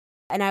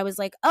And I was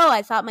like, oh,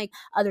 I thought like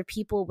other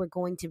people were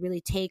going to really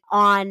take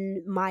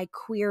on my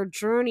queer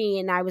journey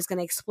and I was going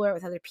to explore it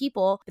with other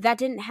people. But that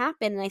didn't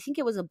happen. And I think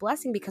it was a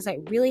blessing because I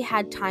really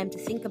had time to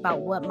think about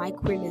what my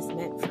queerness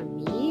meant for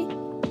me.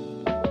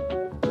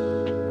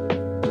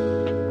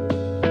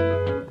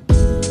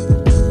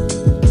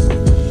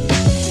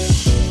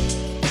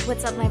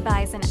 What's up, my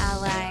bis and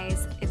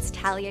allies? It's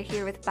Talia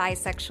here with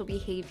Bisexual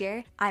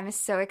Behavior. I'm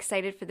so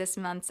excited for this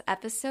month's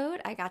episode.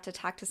 I got to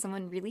talk to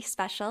someone really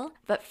special.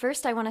 But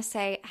first, I want to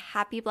say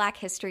Happy Black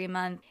History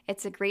Month.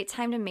 It's a great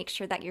time to make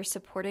sure that you're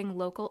supporting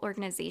local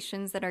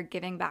organizations that are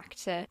giving back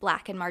to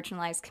Black and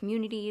marginalized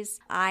communities.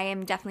 I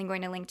am definitely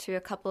going to link to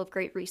a couple of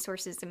great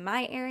resources in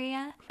my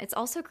area. It's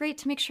also great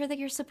to make sure that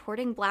you're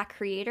supporting Black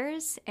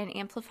creators and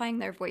amplifying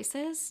their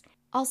voices.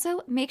 Also,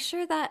 make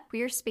sure that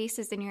queer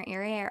spaces in your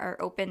area are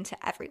open to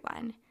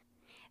everyone.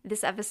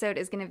 This episode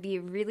is going to be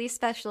really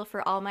special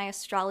for all my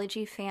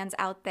astrology fans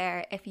out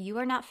there. If you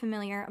are not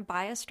familiar,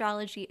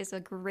 Astrology is a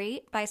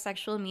great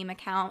bisexual meme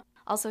account.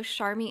 Also,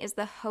 Charmeé is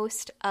the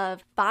host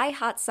of Bi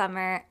Hot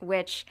Summer,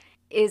 which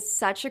is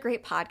such a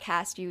great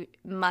podcast. You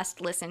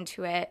must listen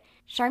to it.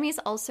 Charmeé is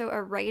also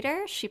a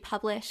writer. She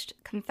published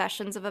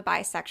Confessions of a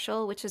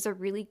Bisexual, which is a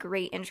really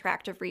great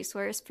interactive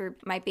resource for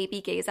my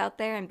baby gays out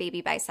there and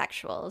baby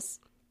bisexuals.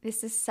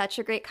 This is such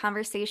a great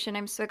conversation.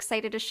 I'm so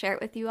excited to share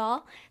it with you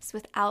all. So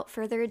without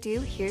further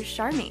ado, here's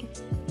Charmeé.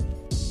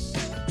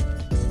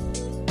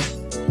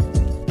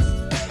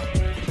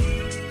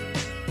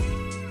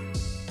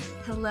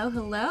 Hello.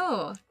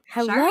 Hello,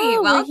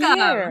 Charmeé, welcome.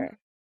 Here.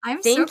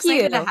 I'm so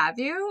excited to have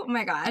you. Oh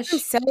my gosh. I'm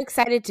so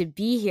excited to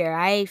be here.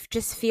 I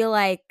just feel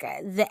like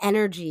the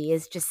energy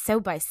is just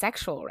so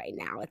bisexual right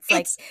now. It's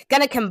like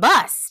gonna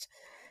combust.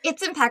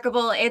 It's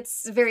impeccable.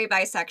 It's very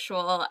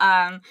bisexual.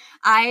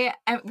 I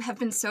have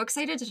been so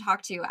excited to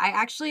talk to you. I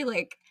actually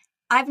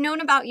I've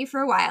known about you for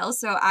a while,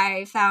 so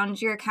I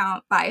found your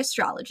account by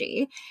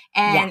Astrology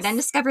and then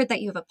discovered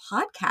that you have a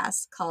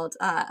podcast called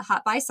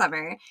Hot Bi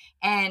Summer,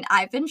 and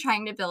I've been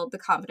trying to build the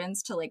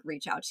confidence to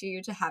reach out to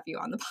you to have you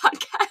on the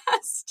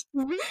podcast.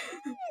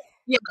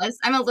 Yes,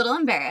 I'm a little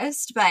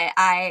embarrassed, but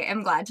I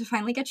am glad to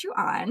finally get you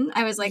on.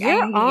 I was like,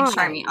 I need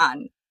Charmeé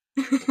on.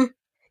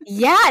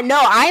 Yeah, no,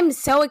 I'm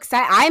so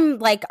excited. I'm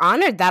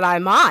honored that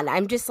I'm on.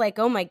 I'm just like,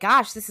 oh my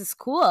gosh, this is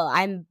cool.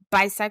 I'm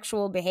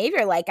bisexual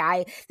behavior.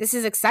 This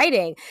is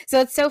exciting.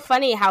 So it's so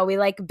funny how we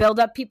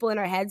build up people in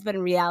our heads, but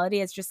in reality,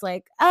 it's just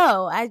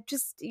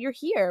you're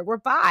here. We're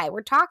bi.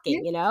 We're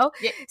talking, you know?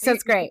 Yeah, so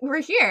it's great.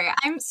 We're here.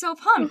 I'm so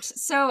pumped.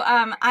 So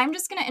I'm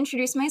just going to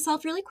introduce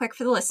myself really quick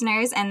for the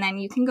listeners, and then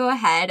you can go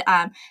ahead.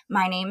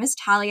 My name is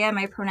Talia.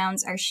 My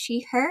pronouns are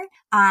she, her.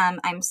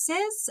 I'm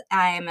cis.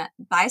 I'm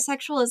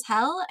bisexual as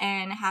hell,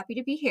 and happy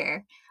to be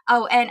here.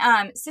 Oh,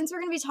 and since we're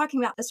going to be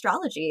talking about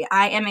astrology,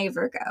 I am a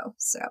Virgo,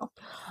 so.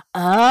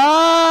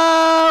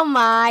 Oh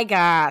my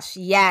gosh.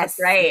 Yes.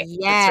 That's right. Yes.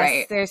 That's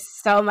right. There's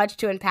so much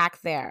to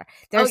unpack there.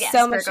 There's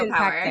so much Virgo to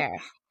unpack power. there.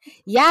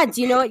 Yeah.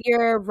 Do you know what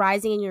your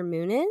rising and your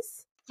moon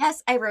is?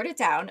 Yes, I wrote it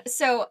down.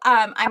 So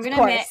I'm going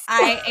to admit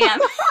I am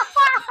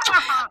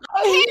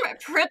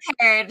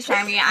prepared,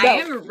 Charmeé. I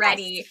am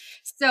ready.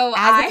 So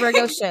As a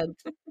Virgo should.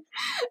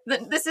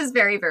 This is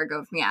very Virgo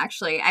of me,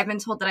 actually. I've been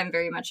told that I'm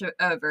very much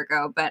a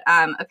Virgo, but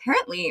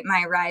apparently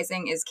my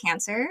rising is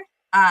Cancer.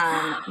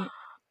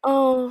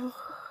 Oh.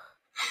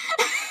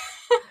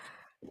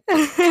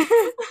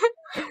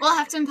 We'll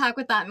have to unpack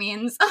what that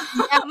means.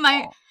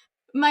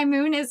 My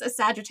moon is a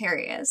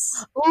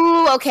Sagittarius.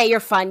 Ooh, okay, you're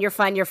fun. You're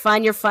funny. I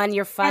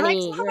like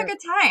to have a good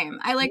time.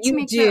 I like to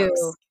make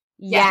jokes.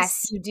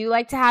 Yes, you do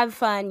like to have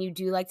fun. You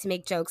do like to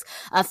make jokes.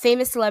 A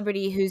famous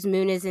celebrity whose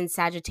moon is in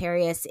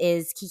Sagittarius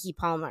is Keke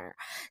Palmer.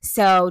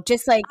 So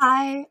just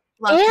I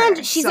love her.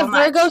 And she's a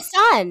Virgo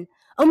sun.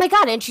 Oh my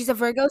God, and she's a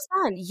Virgo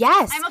sun.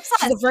 Yes. I'm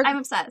obsessed. I'm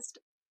obsessed.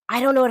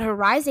 I don't know what her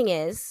rising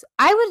is.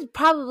 I would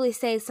probably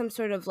say some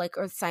sort of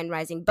earth sign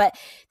rising, but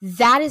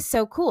that is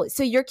so cool.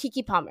 So you're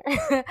Keke Palmer.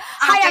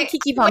 Hi, I'm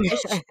Keke Palmer.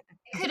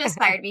 Could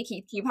aspire to be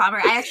Keke Palmer.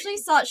 I actually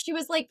saw she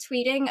was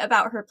tweeting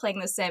about her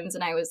playing The Sims,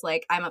 and I was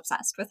like, I'm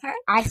obsessed with her.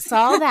 I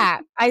saw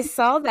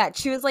that.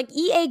 She was like,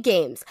 EA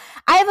Games,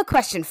 I have a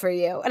question for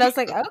you. And I was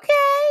like,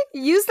 okay,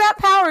 use that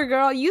power,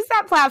 girl. Use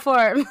that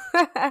platform.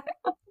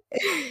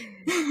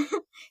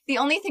 The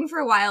only thing for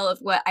a while of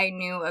what I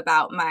knew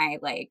about my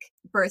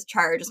birth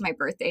chart, just my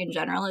birthday in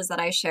general, is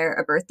that I share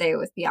a birthday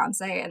with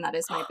Beyonce, and that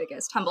is my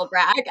biggest humble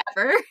brag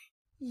ever.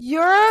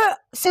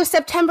 So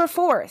September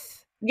 4th.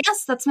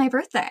 Yes, that's my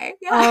birthday.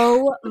 Yeah.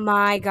 Oh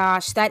my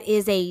gosh, that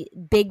is a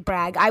big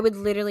brag. I would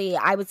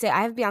say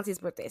I have Beyonce's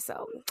birthday,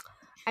 so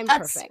I'm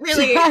perfect.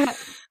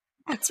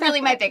 That's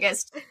really my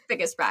biggest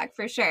brag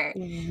for sure.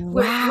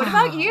 Wow. What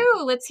about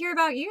you? Let's hear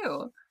about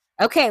you.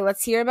 Okay,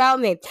 let's hear about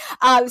me.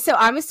 So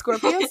I'm a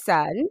Scorpio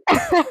sun.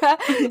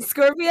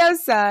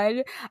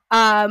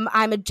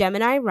 I'm a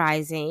Gemini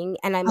rising,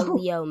 and I'm a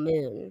Leo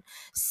moon.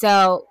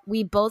 So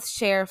we both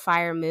share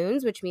fire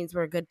moons, which means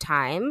we're a good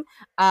time.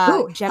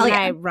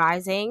 Gemini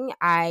rising,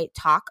 I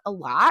talk a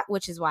lot,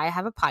 which is why I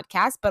have a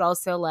podcast, but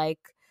also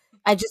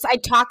I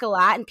talk a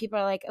lot and people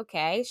are like,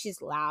 okay,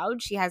 she's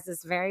loud. She has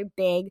this very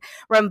big,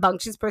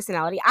 rambunctious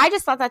personality. I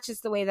just thought that's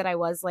just the way that I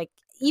was, like,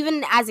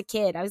 even as a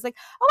kid. I was like,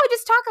 oh, I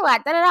just talk a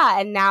lot, da da da.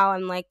 And now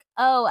I'm like,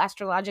 oh,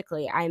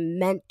 astrologically, I'm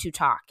meant to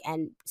talk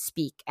and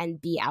speak and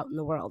be out in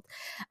the world.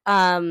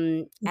 That's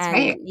And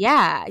right.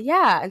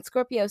 yeah, and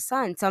Scorpio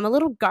sun. So I'm a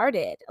little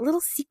guarded, a little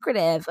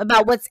secretive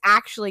about what's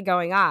actually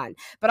going on.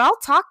 But I'll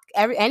talk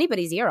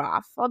anybody's ear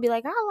off. I'll be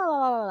like, ah, la,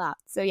 la, la, la.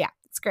 So yeah,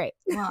 it's great.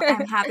 Well,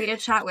 I'm happy to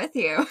chat with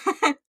you.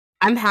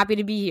 I'm happy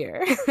to be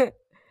here.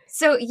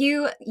 So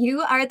you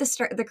are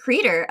the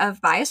creator of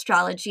Bi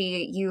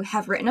Astrology. You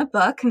have written a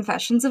book,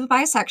 Confessions of a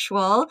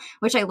Bisexual,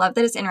 which I love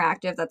that it's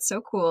interactive. That's so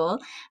cool.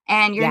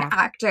 And you're an Yeah.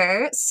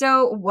 actor.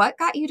 So what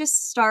got you to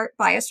start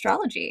Bi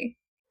Astrology?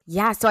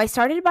 Yeah, so I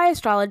started by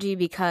astrology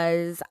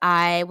because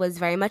I was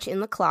very much in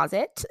the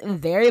closet,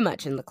 very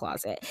much in the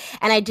closet.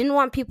 And I didn't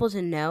want people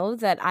to know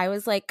that I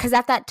was like, because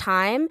at that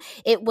time,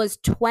 it was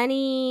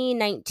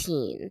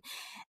 2019.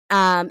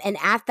 And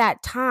at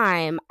that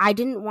time, I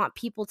didn't want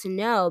people to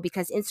know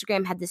because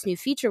Instagram had this new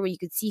feature where you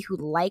could see who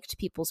liked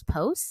people's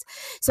posts.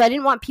 So I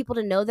didn't want people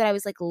to know that I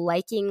was like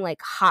liking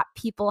like hot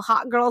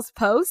girls'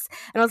 posts.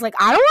 And I was like,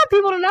 I don't want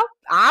people to know.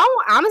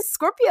 I'm a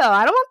Scorpio.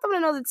 I don't want them to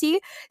know the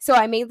tea. So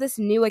I made this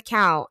new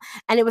account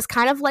and it was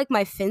kind of like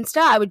my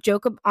Finsta. I would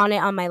joke on it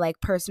on my like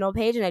personal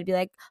page and I'd be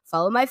like,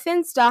 follow my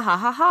Finsta, ha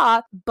ha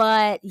ha.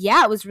 But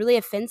yeah, it was really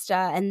a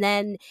Finsta. And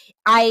then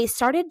I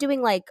started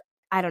doing like,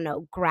 I don't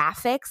know,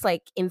 graphics,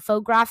 like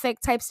infographic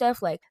type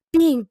stuff, like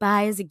being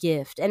bi is a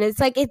gift. And it's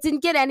like, it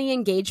didn't get any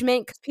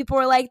engagement because people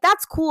were like,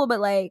 that's cool,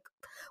 but like,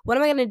 what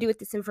am I going to do with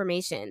this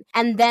information?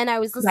 And then I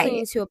was listening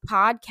Right. to a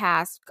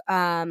podcast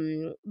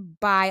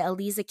by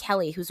Aliza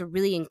Kelly, who's a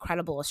really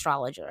incredible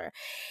astrologer.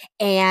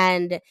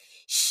 And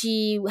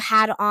she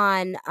had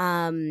on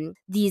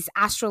these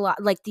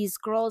like these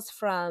girls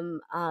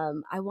from,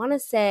 I want to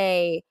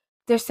say,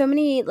 there's so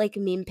many like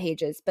meme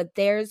pages, but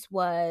theirs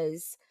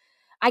was,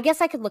 I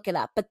guess I could look it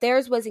up, but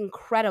theirs was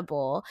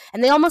incredible.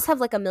 And they almost have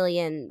like 1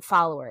 million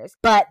followers.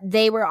 But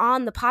they were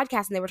on the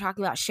podcast and they were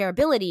talking about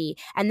shareability.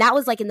 And that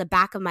was like in the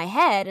back of my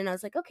head. And I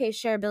was like, okay,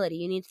 shareability.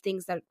 You need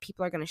things that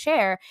people are going to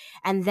share.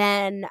 And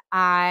then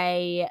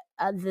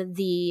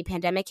the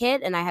pandemic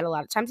hit and I had a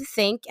lot of time to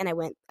think. And I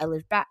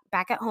lived back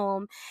at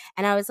home.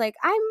 And I was like,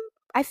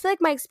 I feel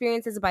like my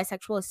experience as a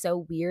bisexual is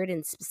so weird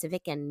and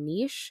specific and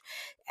niche.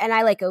 And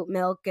I like oat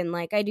milk and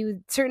like I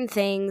do certain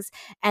things.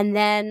 And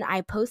then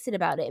I posted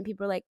about it and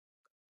people were like,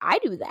 I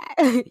do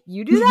that.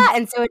 You do that?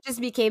 And so it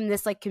just became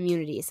this like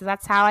community. So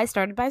that's how I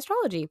started by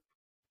astrology.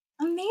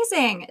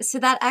 Amazing. So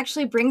that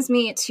actually brings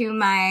me to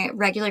my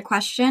regular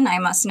question. I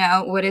must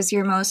know, what is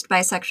your most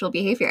bisexual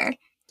behavior?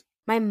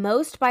 My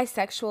most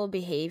bisexual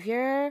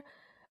behavior?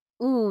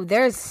 Ooh,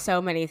 there's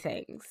so many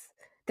things.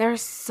 There are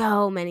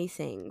so many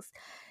things.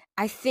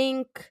 I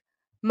think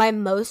my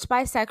most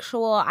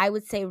bisexual, I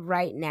would say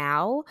right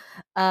now,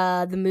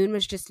 the moon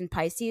was just in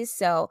Pisces.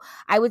 So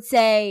I would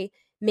say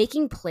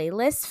making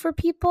playlists for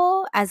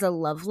people as a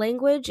love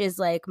language is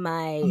like Oh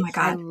my I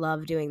God.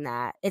 love doing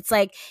that. It's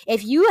like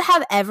if you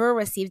have ever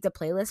received a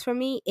playlist from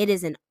me, it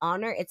is an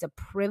honor. It's a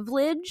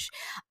privilege.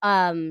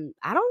 I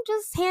don't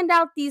just hand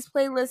out these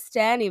playlists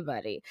to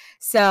anybody.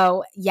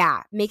 So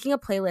yeah, making a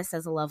playlist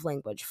as a love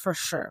language for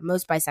sure.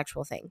 Most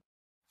bisexual thing.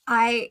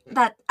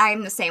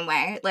 I'm the same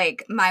way.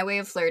 Like my way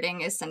of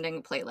flirting is sending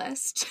a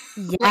playlist.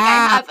 Like I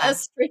Yeah. have a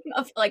string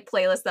of like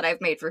playlists that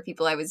I've made for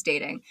people I was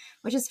dating,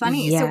 which is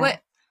funny. So Yeah.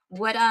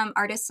 what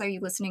artists are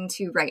you listening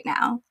to right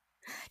now?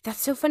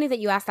 That's so funny that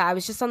you asked that. I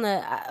was just on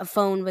the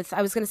phone with,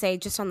 I was going to say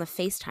just on the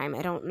FaceTime.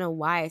 I don't know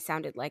why I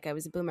sounded like I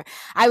was a boomer.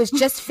 I was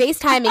just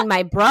FaceTiming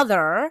my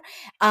brother,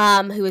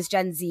 who is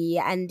Gen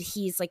Z, and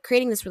he's like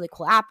creating this really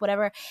cool app,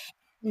 whatever.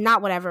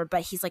 Not whatever,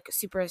 but he's like a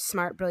super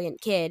smart,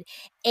 brilliant kid.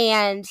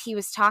 And he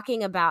was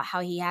talking about how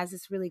he has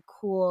this really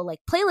cool like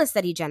playlist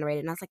that he generated.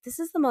 And I was like, this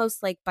is the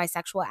most like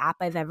bisexual app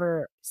I've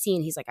ever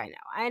seen. He's like,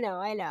 I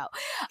know.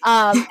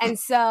 And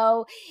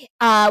so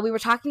we were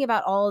talking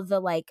about all of the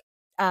like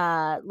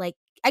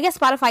I guess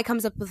Spotify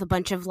comes up with a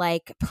bunch of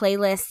like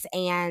playlists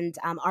and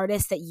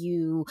artists that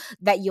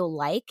you'll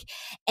like,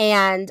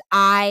 and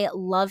I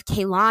love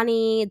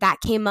Kehlani.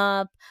 That came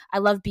up. I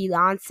love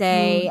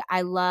Beyonce.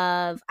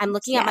 Mm, I'm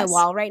looking at my yes.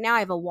 wall right now. I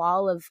have a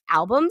wall of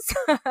albums,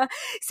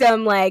 so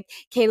I'm like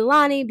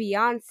Kehlani,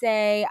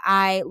 Beyonce.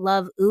 I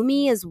love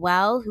Umi as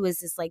well, who is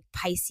this like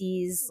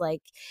Pisces,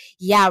 like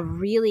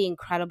really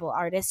incredible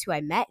artist who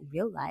I met in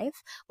real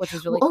life, which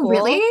was really Oh,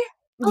 really? cool.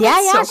 Oh,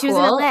 that's Yeah, so she was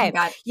cool. in Oh my LA.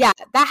 God. Yeah,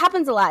 that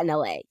happens a lot in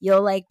LA.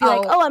 You'll like be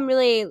like, Oh, "Oh, I'm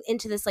really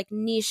into this like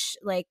niche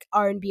like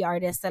R&B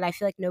artist that I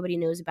feel like nobody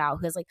knows about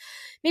who has like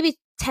maybe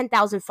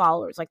 10,000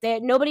 followers. Like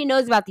nobody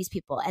knows about these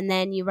people." And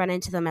then you run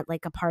into them at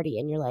like a party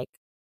and you're like,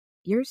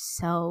 "You're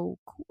so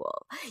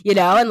cool."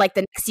 And like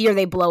the next year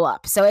they blow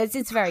up. So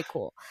it's very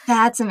cool.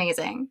 that's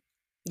amazing.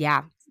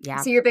 Yeah. Yeah.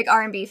 So you're a big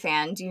R&B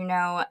fan. Do you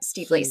know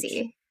Steve Huge.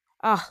 Lacy?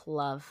 Oh,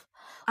 love.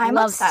 I'm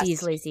Love Steve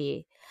obsessed.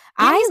 Lacy.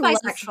 And I he's love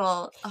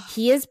bisexual. Oh,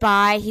 He is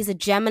bi. He's a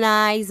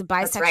Gemini. He's a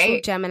that's bisexual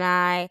right.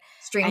 Gemini.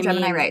 Stream I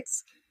Gemini mean,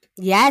 rights.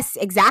 Yes,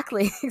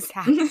 exactly.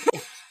 Exactly.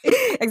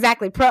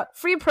 Exactly.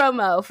 Free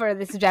promo for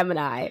this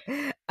Gemini.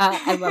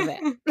 I love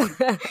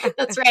it.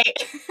 That's right.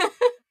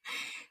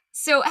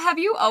 So have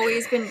you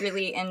always been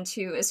really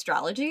into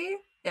astrology?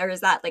 Or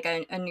is that like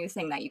a new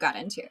thing that you got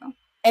into?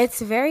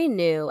 It's very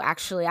new,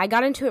 actually. I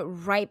got into it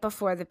right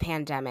before the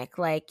pandemic.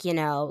 Like,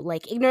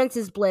 like Ignorance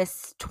is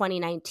Bliss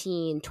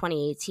 2019,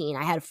 2018.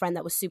 I had a friend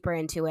that was super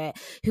into it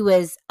who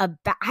was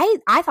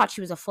I thought she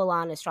was a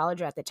full-on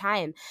astrologer at the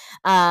time.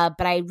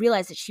 But I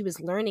realized that she was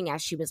learning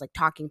as she was like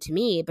talking to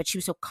me, but she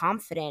was so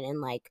confident and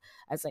like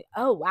I was like,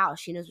 "Oh, wow,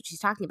 she knows what she's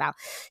talking about."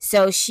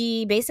 So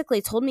she basically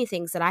told me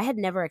things that I had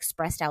never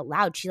expressed out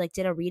loud. She like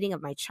did a reading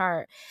of my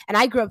chart. And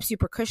I grew up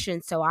super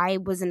Christian, so I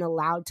wasn't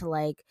allowed to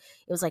like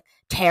it was like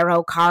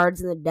tarot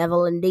cards and the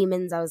devil and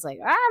demons. I was like,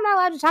 I'm not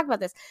allowed to talk about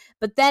this.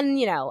 But then,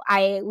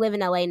 I live in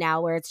LA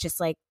now where it's just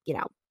like,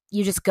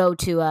 you just go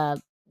to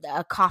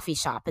a coffee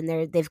shop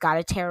and they've got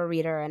a tarot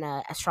reader and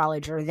a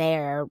astrologer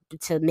there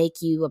to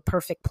make you a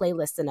perfect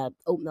playlist and a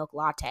oat milk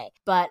latte.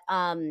 But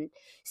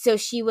so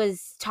she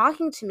was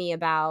talking to me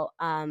about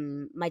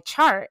my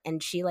chart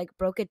and she like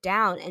broke it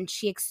down and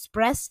she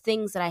expressed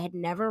things that I had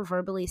never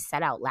verbally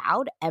said out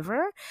loud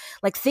ever,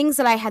 like things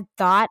that I had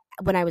thought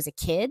when I was a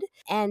kid.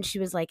 And she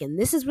was like, and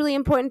this is really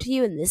important to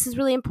you and this is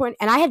really important.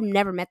 And I had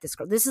never met this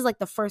girl. This is like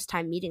the first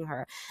time meeting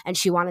her and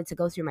she wanted to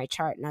go through my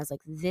chart and I was like,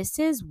 this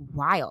is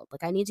wild.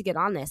 Like I need to get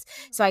on this.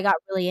 So I got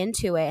really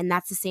into it. And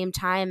that's the same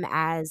time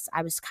as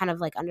I was kind of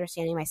like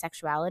understanding my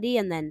sexuality.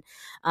 And then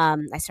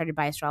I started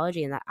by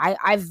astrology and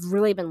I've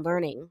really been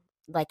learning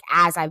like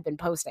as I've been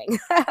posting,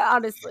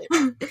 honestly.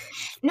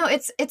 No,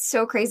 it's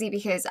so crazy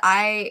because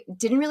I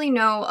didn't really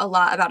know a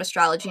lot about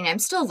astrology and I'm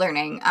still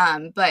learning.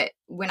 But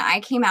when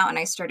I came out and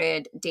I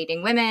started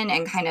dating women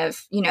and kind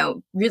of,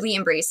 really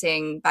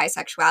embracing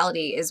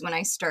bisexuality is when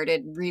I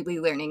started really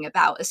learning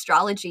about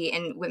astrology.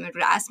 And women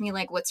would ask me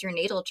like, what's your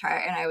natal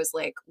chart? And I was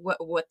like,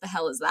 what the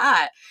hell is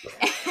that?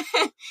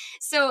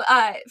 So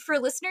for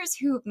listeners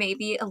who may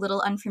be a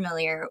little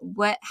unfamiliar,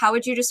 how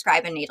would you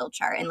describe a natal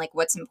chart and like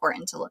what's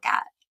important to look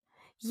at?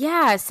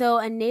 Yeah, so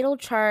a natal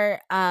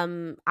chart,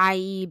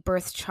 i.e.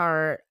 birth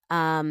chart,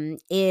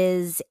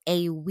 is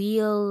a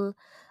wheel.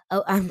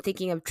 Oh, I'm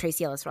thinking of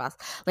Tracy Ellis Ross,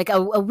 like a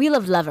wheel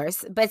of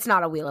lovers, but it's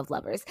not a wheel of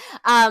lovers.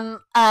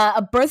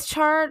 A birth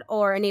chart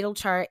or a natal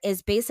chart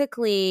is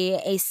basically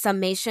a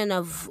summation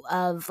of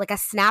like a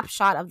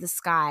snapshot of the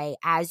sky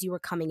as you were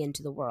coming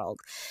into the world.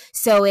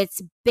 So it's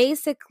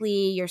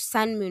basically your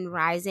sun, moon,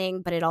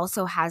 rising, but it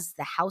also has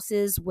the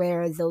houses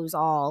where those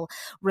all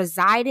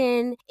reside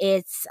in.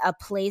 It's a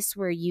place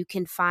where you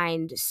can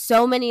find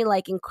so many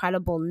like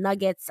incredible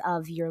nuggets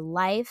of your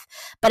life,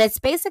 but it's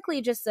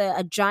basically just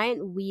a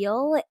giant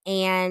wheel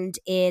and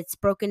it's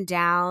broken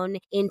down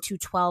into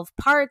 12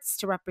 parts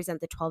to represent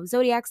the 12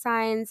 zodiac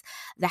signs,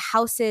 the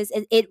houses.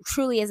 It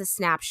truly is a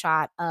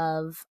snapshot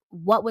of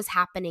what was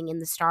happening in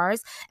the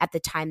stars at the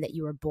time that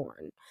you were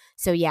born.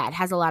 So yeah, it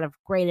has a lot of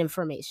great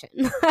information.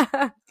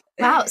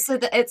 Wow. So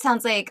it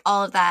sounds like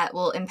all of that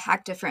will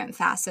impact different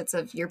facets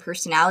of your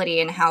personality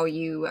and how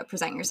you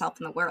present yourself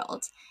in the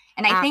world.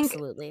 And I think,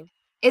 Absolutely.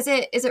 is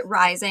it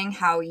rising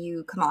how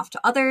you come off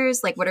to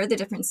others? Like, what are the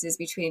differences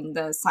between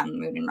the sun,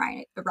 moon, and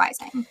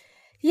rising?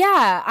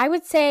 Yeah, I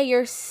would say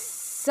your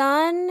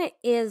sun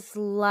is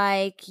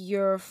like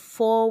your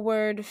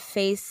forward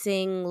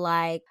facing,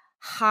 like,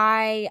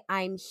 hi,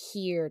 I'm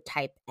here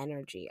type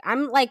energy.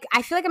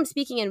 I feel like I'm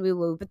speaking in woo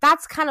woo, but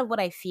that's kind of what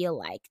I feel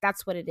like.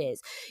 That's what it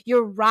is.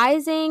 Your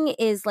rising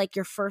is like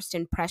your first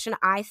impression.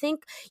 I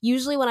think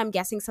usually when I'm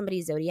guessing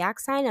somebody's zodiac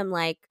sign, I'm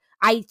like,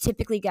 I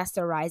typically guess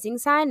their rising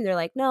sign. And they're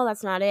like, no,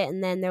 that's not it.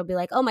 And then they'll be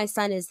like, oh, my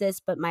sun is this,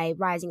 but my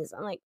rising is.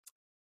 I'm like,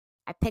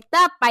 I picked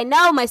up. I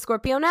know my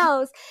Scorpio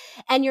knows.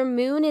 And your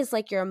moon is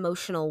like your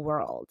emotional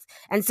world.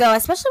 And so,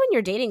 especially when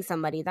you're dating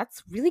somebody,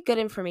 that's really good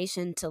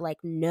information to like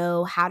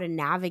know how to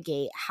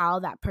navigate how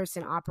that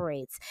person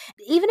operates.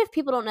 Even if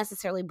people don't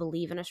necessarily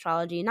believe in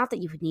astrology, not that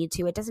you would need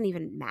to, it doesn't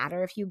even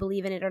matter if you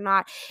believe in it or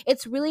not.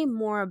 It's really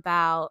more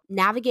about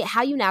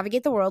how you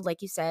navigate the world,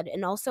 like you said,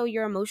 and also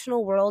your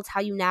emotional worlds, how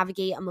you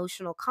navigate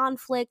emotional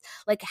conflict,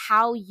 like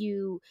how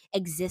you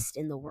exist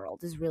in the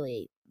world is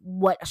really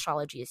what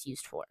astrology is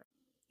used for.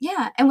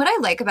 Yeah. And what I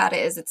like about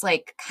it is it's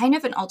like kind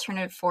of an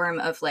alternative form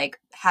of like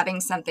having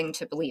something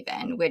to believe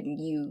in when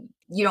you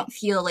don't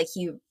feel like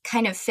you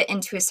kind of fit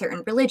into a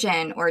certain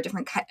religion or a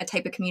different a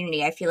type of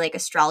community. I feel like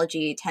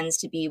astrology tends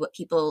to be what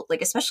people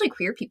like, especially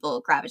queer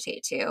people,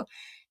 gravitate to.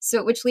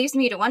 So, which leaves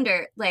me to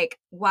wonder, like,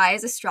 why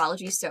is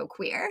astrology so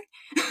queer?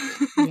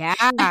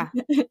 Yeah.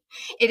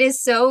 It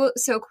is so,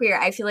 so queer.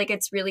 I feel like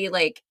it's really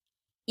like,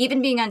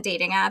 even being on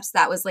dating apps,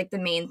 that was like the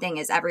main thing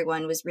is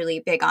everyone was really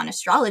big on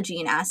astrology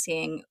and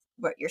asking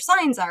what your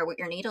signs are, what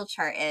your natal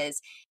chart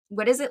is.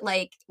 What is it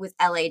like with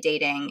LA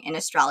dating and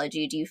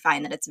astrology? Do you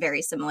find that it's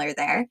very similar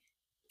there?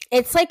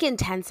 It's like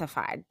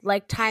intensified,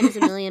 like times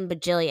a million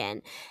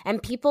bajillion.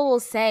 And people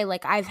will say,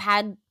 like, I've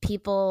had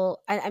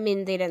people, I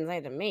mean, they didn't say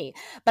to me,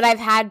 but I've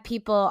had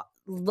people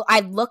I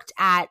looked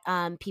at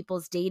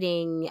people's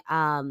dating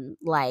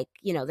like,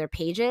 you know, their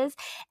pages,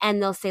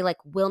 and they'll say like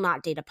will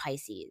not date a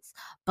Pisces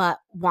but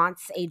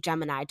wants a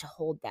Gemini to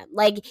hold them.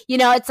 Like, you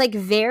know, it's like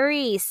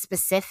very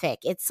specific.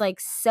 It's like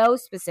so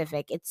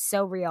specific. It's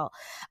so real.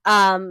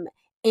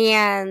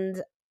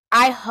 And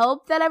I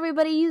hope that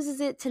everybody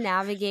uses it to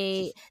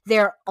navigate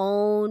their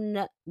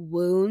own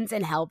wounds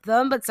and help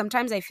them. But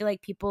sometimes I feel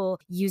like people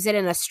use it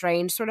in a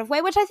strange sort of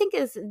way, which I think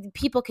is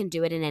people can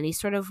do it in any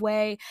sort of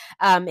way.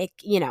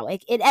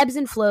 It ebbs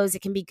and flows.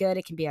 It can be good.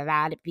 It can be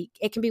bad.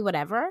 It can be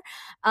whatever.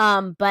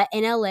 But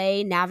in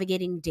LA,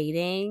 navigating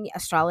dating,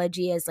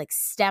 astrology is like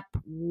step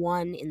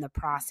one in the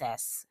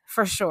process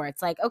for sure.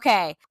 It's like,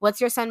 okay, what's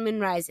your sun, moon,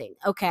 rising?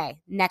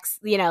 Okay, next,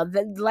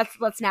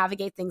 let's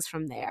navigate things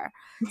from there.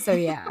 So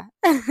yeah.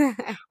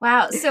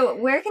 Wow. So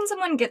where can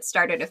someone get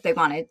started if they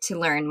wanted to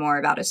learn more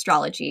about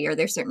astrology? Are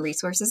there certain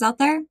resources out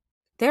there?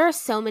 There are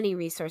so many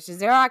resources.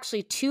 There are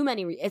actually too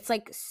many. It's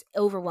like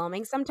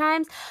overwhelming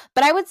sometimes.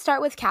 But I would start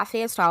with Cafe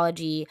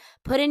Astrology.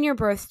 Put in your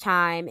birth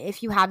time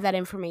if you have that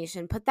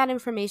information. Put that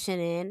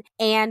information in,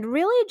 and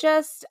really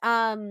just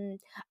I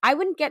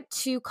wouldn't get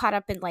too caught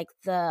up in like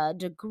the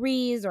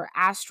degrees or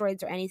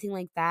asteroids or anything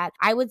like that.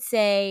 I would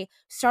say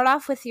start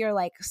off with your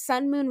like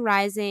sun, moon,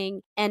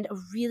 rising, and a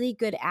really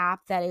good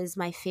app that is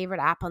my favorite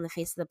app on the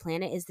face of the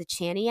planet is the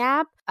Charmeé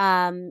app.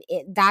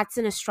 That's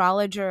an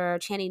astrologer,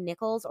 Charmeé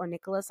Nichols or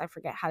Nicholas, I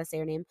forget how to say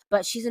her name,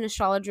 but she's an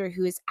astrologer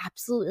who is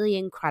absolutely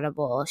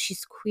incredible.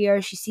 She's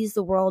queer. She sees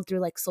the world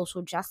through like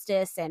social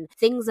justice and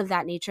things of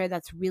that nature.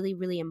 That's really,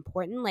 really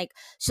important. Like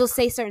she'll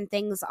say certain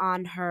things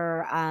on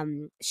her,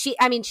 she's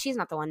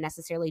not the one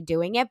necessarily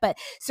doing it, but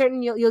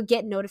you'll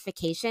get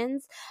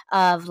notifications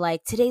of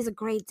like, today's a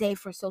great day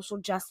for social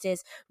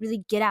justice.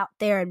 Really get out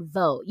there and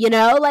vote, you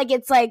know, like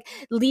it's like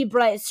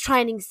Libra is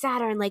trining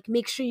Saturn, like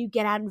make sure you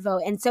get out and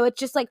vote. And so it's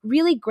just like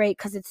really great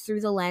because it's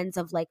through the lens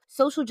of like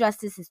social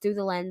justice, is through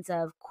the lens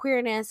of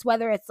queerness,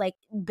 whether it's like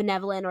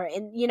benevolent or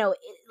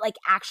like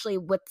actually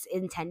what's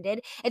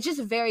intended. It's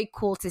just very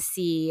cool to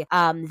see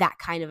that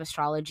kind of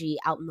astrology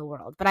out in the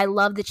world. But I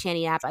love the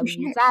Charmeé app. I would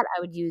use that.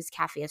 I would use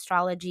Cafe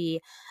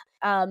Astrology.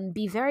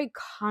 Be very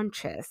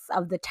conscious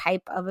of the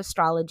type of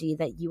astrology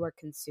that you are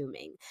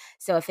consuming.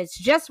 So if it's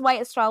just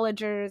white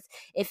astrologers,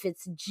 if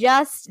it's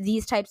just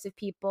these types of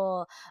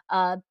people,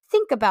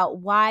 think about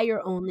why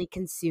you're only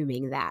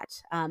consuming that.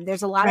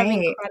 There's a lot of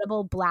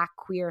incredible Black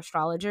queer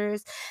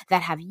astrologers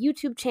that have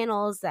YouTube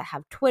channels, that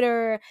have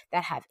Twitter,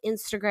 that have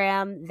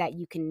Instagram, that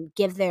you can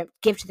give to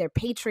their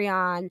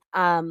Patreon,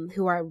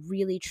 who are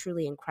really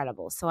truly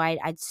incredible. So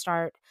I'd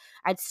start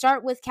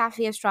with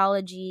Cafe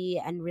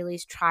Astrology and really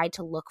try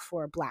to look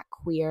for Black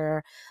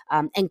queer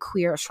and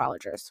queer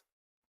astrologers.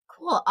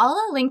 Cool.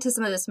 I'll link to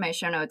some of this in my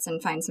show notes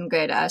and find some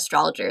good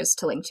astrologers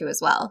to link to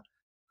as well.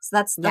 So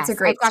that's a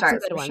great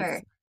start for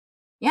sure.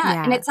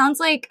 Yeah. And it sounds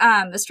like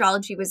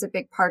astrology was a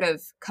big part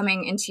of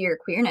coming into your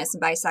queerness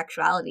and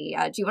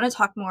bisexuality. Do you want to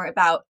talk more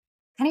about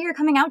kind of your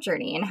coming out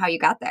journey and how you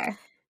got there?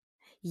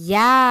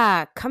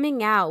 Yeah,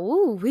 coming out.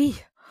 Ooh,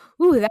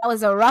 that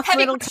was a rough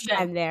little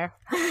time there.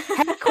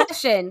 Heavy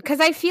question, because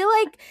I feel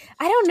like,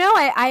 I don't know,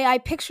 I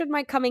pictured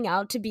my coming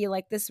out to be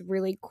like this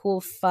really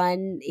cool,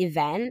 fun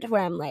event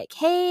where I'm like,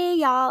 hey,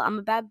 y'all, I'm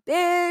a bad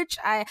bitch.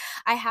 I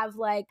have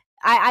like,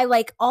 I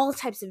like all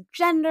types of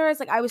genders.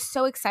 Like I was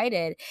so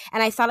excited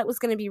and I thought it was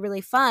going to be really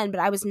fun, but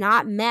I was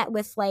not met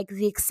with like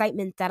the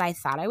excitement that I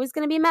thought I was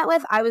going to be met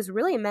with. I was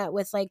really met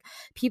with like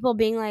people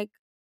being like,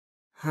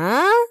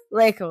 huh?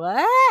 Like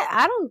what?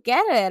 I don't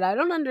get it. I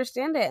don't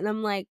understand it. And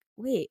I'm like,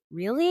 wait,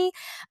 really?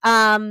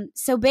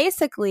 So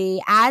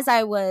basically, as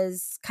I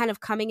was kind of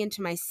coming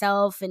into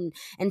myself and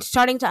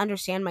starting to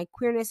understand my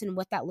queerness and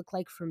what that looked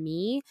like for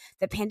me,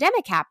 the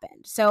pandemic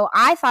happened. So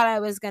I thought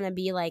I was going to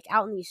be like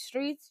out in these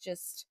streets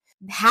just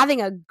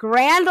having a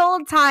grand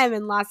old time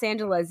in Los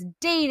Angeles,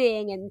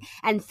 dating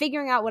and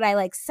figuring out what I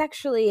like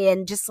sexually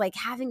and just like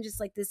having just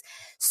like this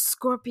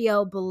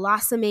Scorpio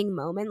blossoming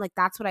moment. Like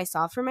that's what I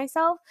saw for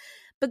myself.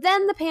 But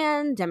then the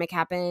pandemic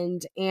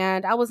happened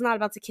and I was not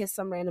about to kiss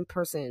some random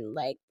person.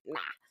 Like, nah.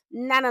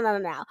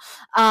 No.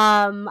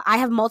 I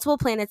have multiple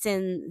planets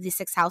in the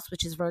sixth house,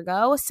 which is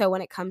Virgo. So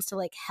when it comes to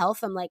like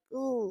health, I'm like,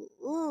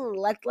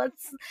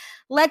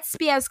 let's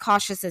be as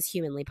cautious as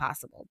humanly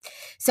possible.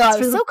 So I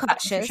was so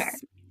cautious. Sure.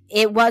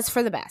 It was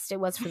for the best.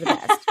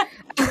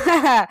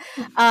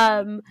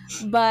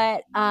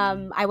 But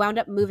I wound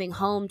up moving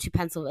home to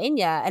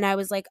Pennsylvania and I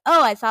was like,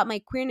 oh, I thought my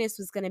queerness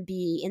was going to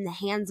be in the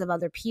hands of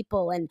other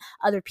people and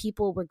other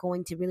people were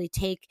going to really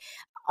take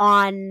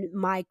on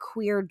my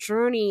queer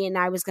journey and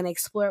I was going to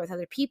explore it with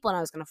other people and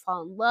I was going to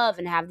fall in love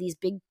and have these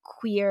big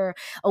queer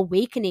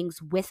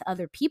awakenings with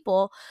other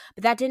people.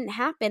 But that didn't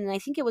happen. And I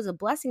think it was a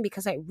blessing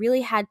because I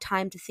really had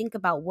time to think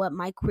about what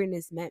my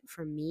queerness meant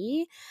for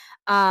me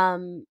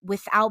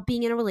without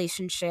being in a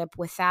relationship,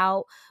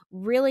 without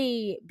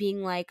really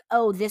being like,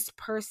 oh, this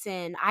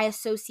person, I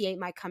associate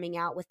my coming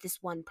out with this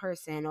one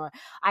person or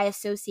I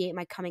associate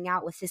my coming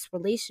out with this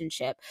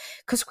relationship.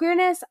 Because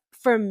queerness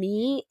for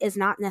me is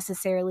not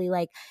necessarily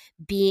like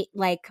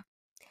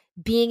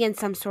being in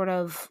some sort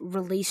of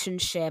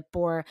relationship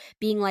or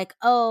being like,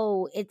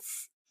 oh,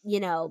 it's,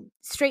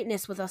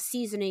 straightness with a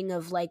seasoning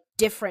of like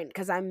different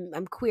because I'm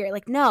queer.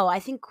 Like, no, I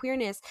think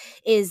queerness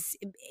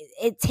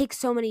it takes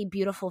so many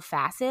beautiful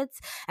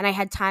facets. And I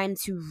had time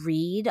to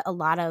read a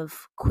lot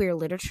of queer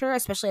literature,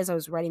 especially as I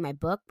was writing my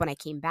book when I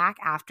came back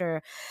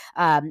after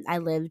I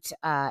lived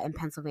in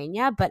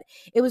Pennsylvania. But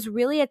it was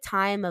really a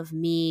time of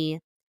me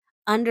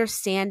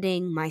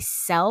understanding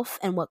myself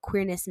and what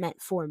queerness meant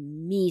for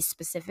me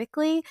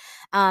specifically,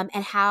 and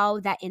how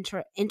that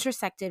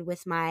intersected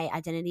with my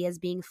identity as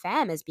being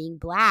femme, as being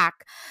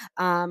Black.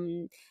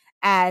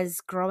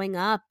 As growing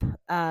up,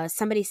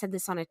 somebody said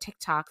this on a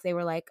TikTok. They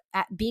were like,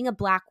 being a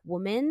Black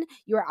woman,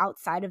 you're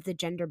outside of the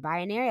gender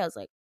binary. I was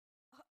like,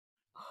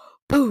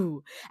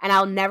 boo. And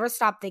I'll never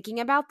stop thinking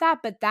about that.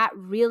 But that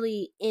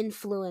really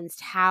influenced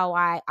how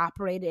I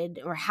operated,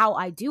 or how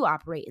I do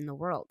operate in the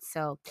world.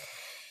 So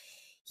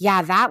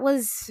yeah, that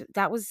was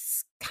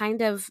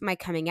kind of my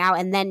coming out.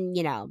 And then,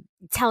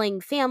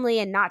 telling family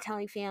and not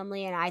telling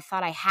family. And I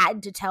thought I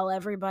had to tell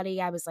everybody.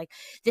 I was like,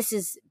 this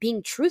is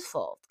being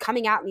truthful.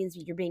 Coming out means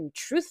you're being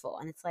truthful.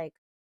 And it's like,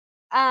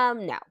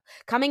 no.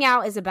 Coming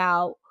out is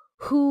about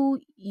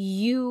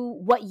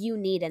what you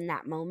need in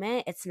that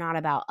moment. It's not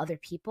about other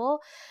people.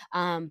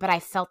 But I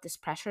felt this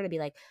pressure to be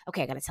like,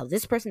 okay, I got to tell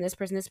this person, this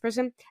person, this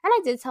person. And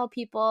I did tell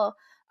people.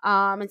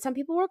 And some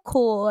people were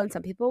cool and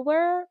some people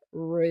were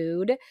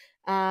rude.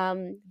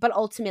 But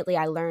ultimately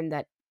I learned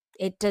that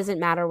it doesn't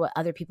matter what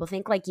other people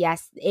think. Like,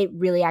 yes, it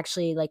really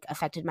actually like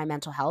affected my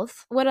mental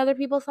health, what other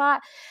people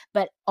thought.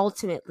 But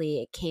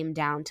ultimately it came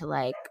down to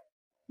like,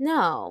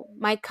 no,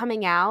 my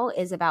coming out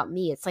is about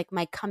me. It's like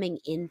my coming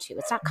into.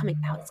 It's not coming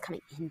out, it's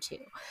coming into,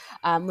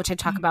 which I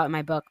talk about in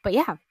my book. But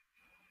yeah.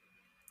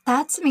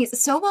 That's amazing.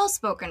 So well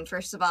spoken,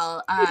 first of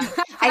all.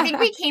 I think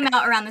we came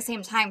out around the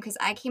same time because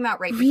I came out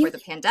right before the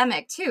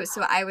pandemic too.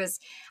 So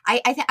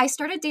I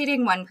started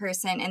dating one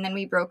person and then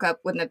we broke up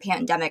when the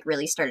pandemic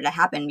really started to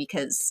happen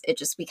because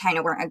we kind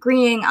of weren't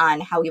agreeing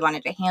on how we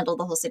wanted to handle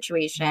the whole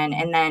situation.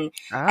 And then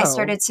I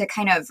started to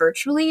kind of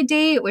virtually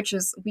date, which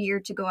was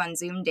weird to go on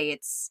Zoom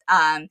dates.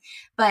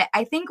 But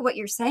I think what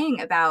you're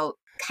saying about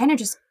kind of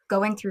just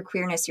going through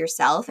queerness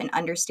yourself and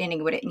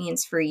understanding what it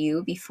means for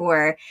you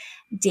before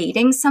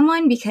dating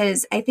someone,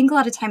 because I think a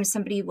lot of times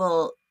somebody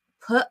will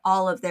put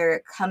all of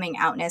their coming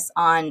outness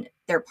on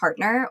their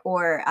partner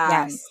or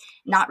Yes.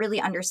 not really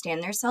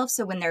understand themselves.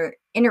 So when they're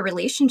in a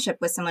relationship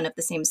with someone of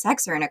the same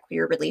sex or in a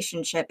queer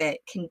relationship,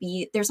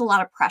 there's a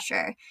lot of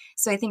pressure.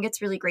 So I think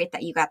it's really great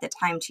that you got the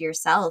time to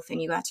yourself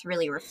and you got to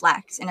really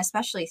reflect, and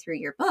especially through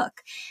your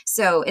book.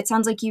 So it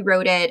sounds like you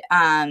wrote it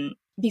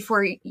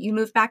before you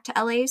moved back to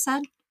LA, you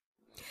said?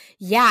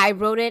 Yeah, I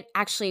wrote it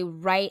actually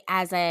right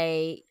as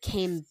I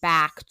came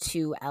back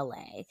to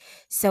LA.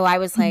 So I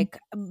was like,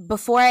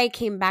 before I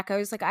came back, I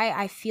was like,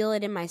 I feel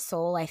it in my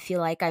soul. I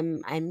feel like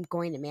I'm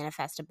going to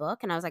manifest a book.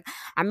 And I was like,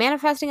 I'm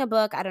manifesting a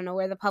book. I don't know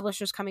where the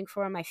publisher's coming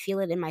from. I feel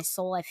it in my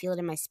soul. I feel it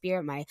in my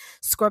spirit. My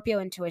Scorpio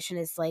intuition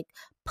is like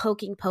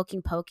poking.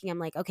 I'm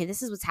like, okay,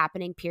 this is what's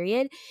happening,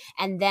 period.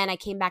 And then I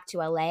came back to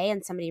LA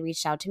and somebody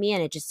reached out to me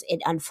and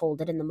it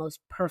unfolded in the most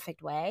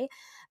perfect way.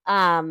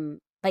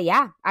 But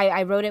yeah,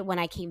 I wrote it when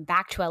I came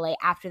back to LA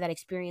after that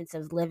experience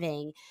of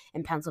living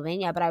in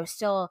Pennsylvania, but I was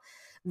still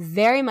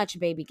very much a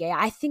baby gay.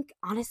 I think,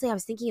 honestly, I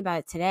was thinking about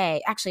it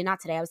today. Actually, not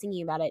today. I was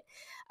thinking about it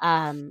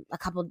a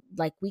couple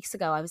like weeks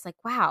ago. I was like,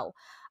 wow,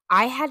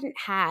 I hadn't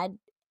had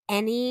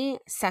any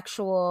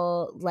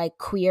sexual like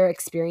queer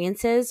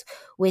experiences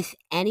with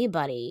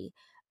anybody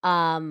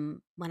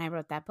when I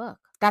wrote that book.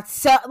 That's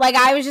so like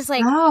I was just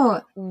like, Oh,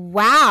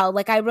 wow.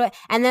 Like I wrote,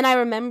 and then I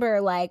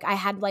remember like I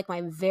had like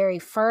my very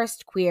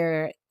first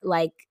queer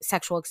like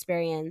sexual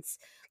experience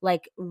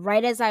like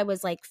right as I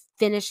was like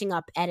finishing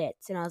up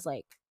edits, and I was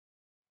like,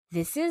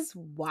 this is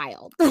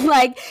wild.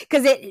 Like,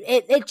 because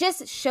it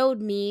just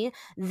showed me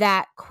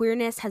that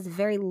queerness has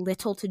very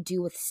little to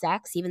do with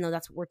sex, even though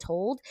that's what we're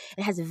told.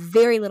 It has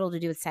very little to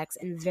do with sex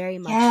and very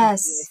much to do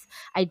yes. with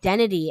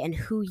identity and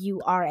who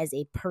you are as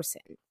a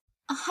person.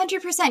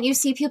 100%. You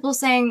see people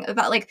saying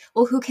about like,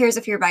 well, who cares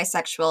if you're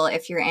bisexual,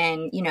 if you're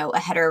in, a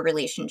hetero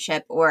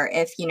relationship, or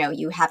if,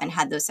 you haven't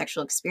had those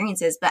sexual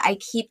experiences. But I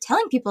keep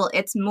telling people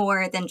it's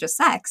more than just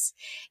sex.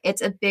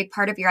 It's a big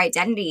part of your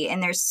identity.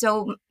 And there's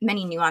so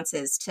many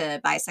nuances to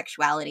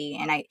bisexuality.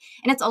 And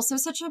it's also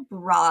such a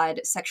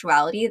broad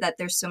sexuality that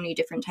there's so many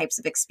different types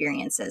of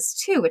experiences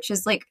too, which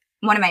is like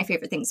one of my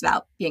favorite things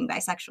about being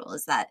bisexual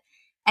is that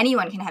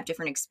anyone can have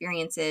different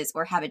experiences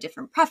or have a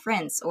different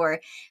preference, or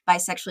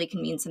bisexually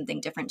can mean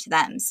something different to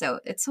them. So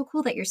it's so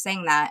cool that you're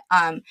saying that.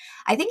 I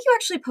think you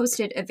actually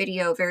posted a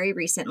video very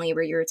recently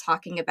where you were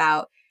talking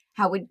about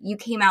how you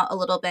came out a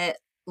little bit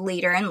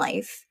later in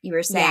life, you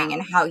were saying, Yeah.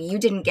 and how you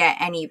didn't get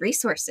any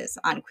resources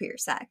on queer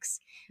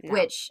sex, No.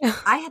 which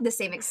I had the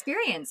same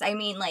experience. I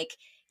mean, like,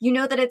 you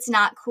know that it's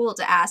not cool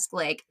to ask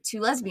like two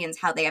lesbians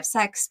how they have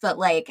sex, but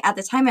like at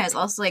the time I was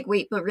also like,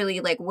 wait, but really,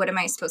 like, what am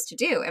I supposed to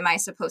do? Am I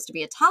supposed to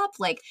be a top?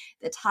 Like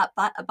the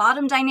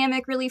bottom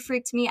dynamic really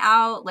freaked me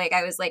out. Like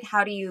I was like,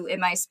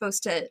 am I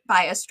supposed to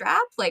buy a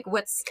strap? Like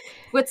what's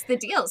the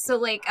deal? So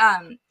like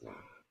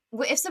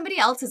if somebody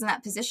else is in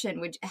that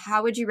position,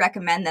 how would you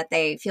recommend that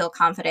they feel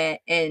confident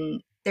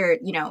in their,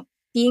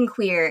 being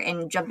queer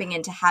and jumping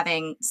into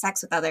having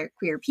sex with other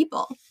queer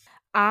people?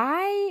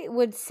 I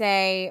would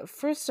say,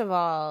 first of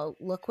all,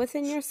 look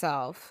within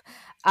yourself,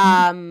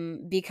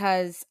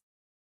 because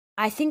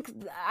I think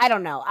I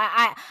don't know.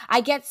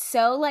 I get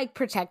so like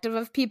protective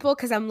of people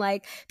because I'm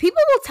like,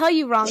 people will tell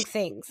you wrong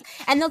things,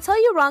 and they'll tell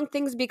you wrong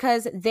things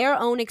because their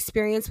own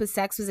experience with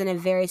sex was in a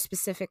very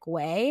specific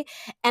way.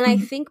 And I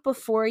think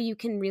before you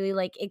can really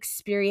like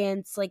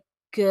experience like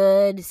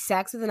good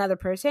sex with another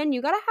person,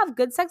 you gotta have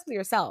good sex with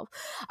yourself.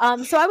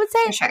 So I would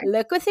say For sure.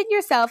 look within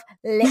yourself,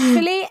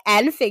 literally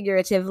and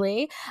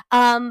figuratively.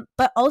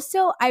 But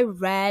also I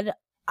read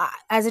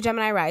as a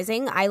Gemini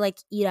rising, I like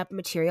eat up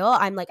material.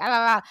 I'm like,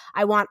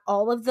 I want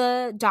all of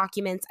the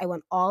documents. I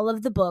want all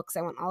of the books.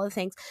 I want all the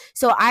things.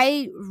 So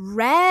I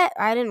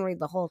didn't read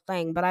the whole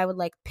thing, but I would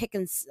like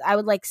I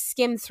would like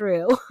skim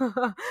through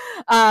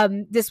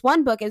this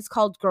one book. It's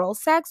called Girl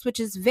Sex, which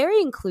is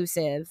very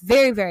inclusive,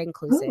 very, very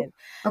inclusive.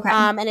 Ooh, okay.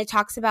 And it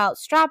talks about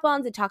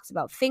strap-ons. It talks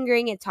about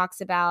fingering. It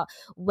talks about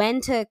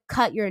when to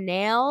cut your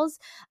nails.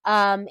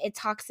 It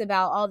talks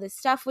about all this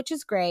stuff, which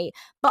is great.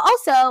 But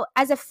also,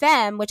 as a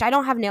femme, which I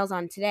don't have nails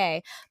on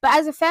today, but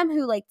as a femme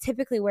who like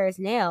typically wears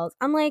nails,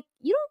 I'm like,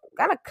 you don't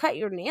gotta cut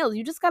your nails.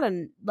 You just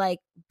gotta like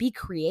be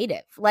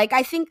creative. Like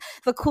I think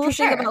the cool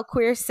thing about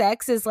queer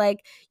sex is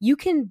like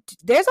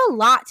there's a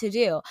lot to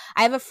do.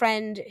 I have a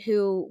friend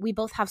who we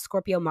both have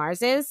Scorpio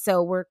Marses,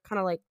 so we're kind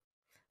of like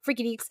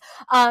freaky deeks.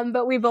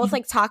 But we both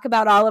like talk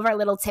about all of our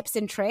little tips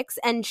and tricks,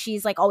 and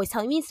she's like always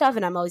telling me stuff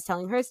and I'm always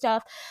telling her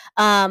stuff.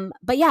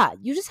 But yeah,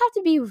 you just have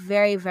to be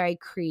very, very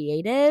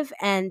creative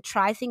and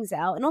try things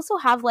out, and also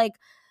have like,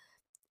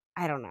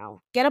 I don't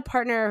know, get a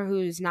partner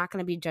who's not going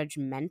to be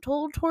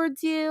judgmental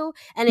towards you.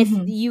 And if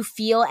you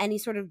feel any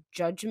sort of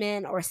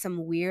judgment or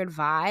some weird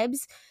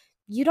vibes,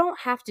 you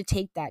don't have to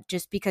take that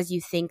just because you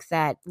think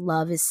that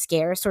love is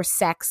scarce or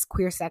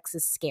queer sex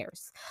is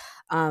scarce.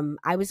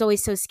 I was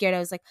always so scared. I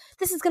was like,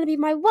 this is going to be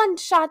my one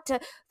chance to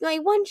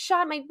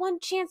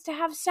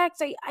have sex.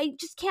 I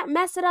just can't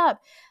mess it up.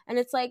 And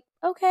it's like,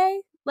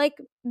 okay, like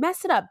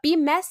mess it up. Be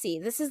messy.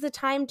 This is the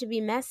time to be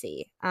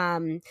messy.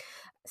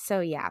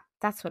 So yeah,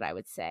 that's what I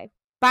would say.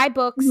 Buy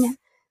books,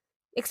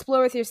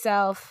 explore with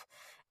yourself,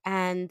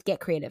 and get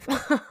creative.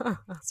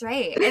 That's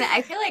right. And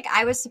I feel like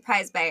I was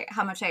surprised by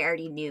how much I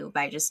already knew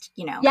by just,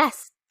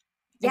 Yes,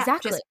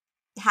 exactly. Just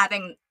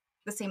having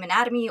the same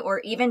anatomy, or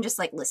even just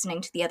like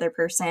listening to the other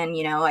person.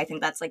 I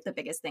think that's like the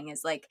biggest thing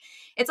is like,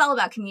 it's all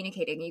about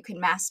communicating. You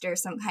can master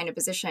some kind of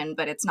position,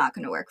 but it's not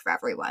going to work for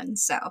everyone.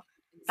 So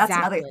that's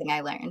another thing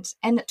I learned.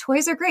 And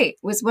toys are great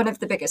was one of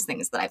the biggest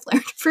things that I've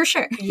learned, for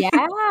sure. Yeah,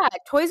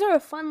 toys are a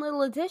fun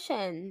little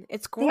addition.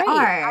 It's great. They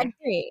are. I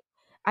agree.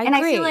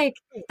 I feel like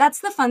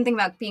that's the fun thing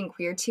about being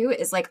queer too,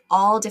 is like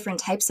all different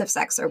types of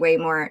sex are way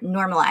more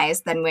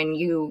normalized than when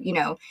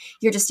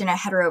you're just in a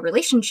hetero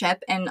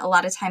relationship. And a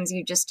lot of times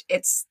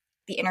it's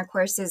the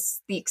intercourse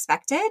is the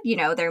expected.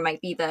 There might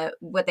be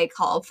what they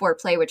call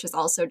foreplay, which is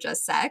also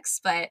just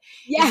sex. But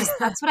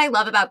that's what I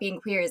love about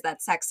being queer, is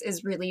that sex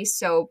is really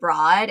so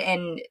broad,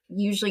 and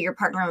usually your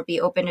partner would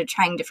be open to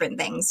trying different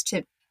things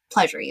to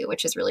pleasure you,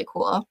 which is really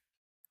cool.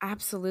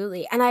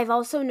 Absolutely. And I've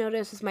also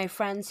noticed with my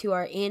friends who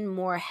are in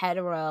more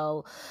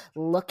hetero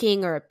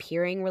looking or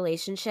appearing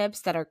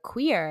relationships that are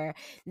queer,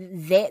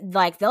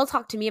 they'll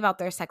talk to me about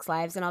their sex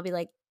lives, and I'll be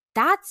like,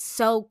 that's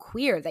so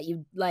queer that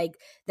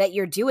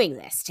you're doing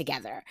this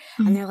together.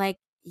 And they're like,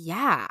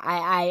 yeah,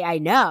 I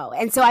know.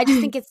 And so I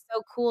just think it's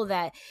so cool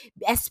that,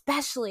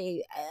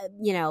 especially,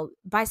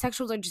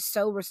 bisexuals are just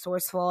so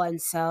resourceful and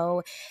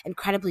so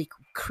incredibly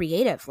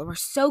creative. We're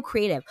so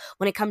creative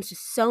when it comes to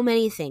so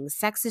many things.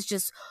 Sex is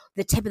just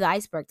the tip of the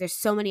iceberg. There's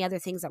so many other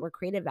things that we're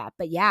creative at.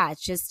 But yeah,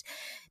 it's just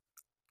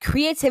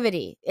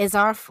creativity is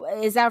our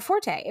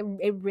forte.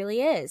 It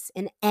really is,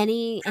 in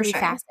any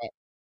facet.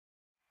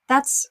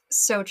 That's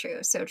so true.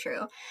 So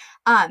true.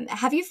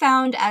 Have you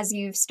found, as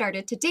you've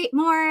started to date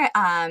more,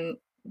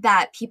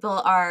 that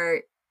people are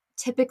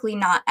typically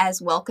not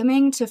as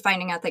welcoming to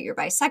finding out that you're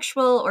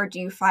bisexual, or do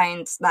you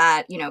find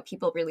that,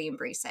 people really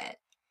embrace it?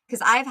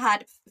 Because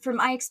from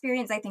my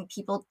experience, I think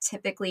people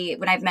typically,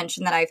 when I've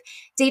mentioned that I've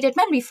dated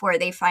men before,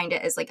 they find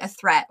it as like a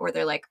threat, or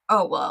they're like,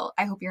 oh, well,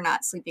 I hope you're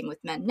not sleeping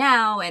with men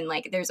now. And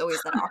like, there's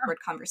always that awkward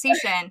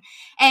conversation.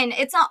 And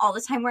it's not all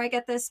the time where I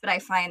get this, but I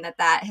find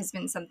that has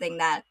been something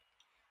that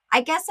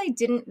I guess I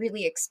didn't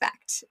really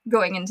expect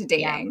going into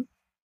dating.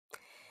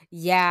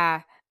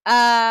 Yeah.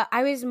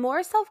 I was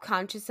more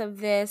self-conscious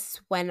of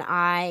this when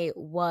I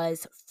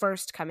was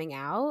first coming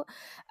out,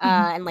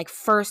 and like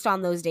first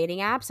on those dating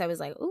apps. I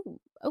was like, ooh,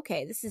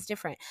 okay, this is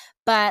different.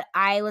 But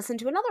I listened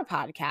to another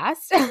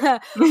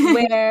podcast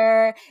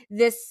where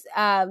this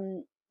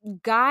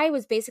guy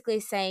was basically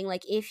saying,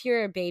 like, if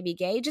you're a baby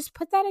gay, just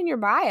put that in your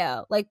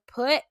bio. Like,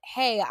 put,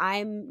 hey,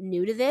 I'm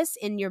new to this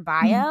in your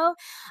bio.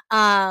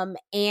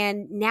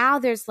 And now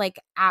there's like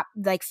app,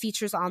 like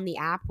features on the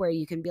app where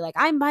you can be like,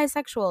 I'm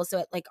bisexual. So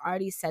it like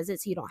already says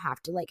it. So you don't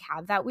have to like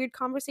have that weird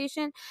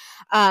conversation,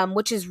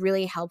 which is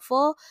really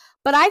helpful.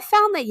 But I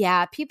found that,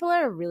 yeah, people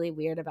are really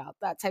weird about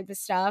that type of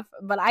stuff.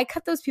 But I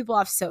cut those people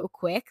off so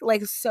quick,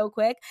 like so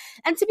quick.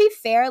 And to be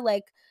fair,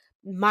 like,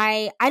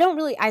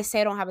 I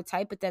say I don't have a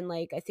type, but then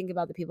like I think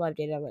about the people I've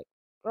dated, I'm like,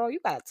 girl, you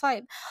got a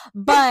type.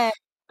 But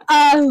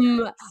I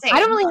don't Same,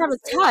 really have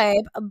honestly. a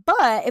type,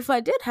 but if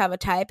I did have a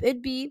type,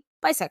 it'd be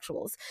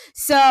bisexuals.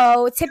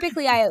 So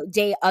typically I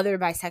date other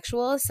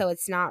bisexuals, so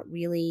it's not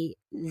really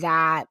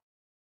that,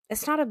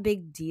 it's not a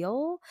big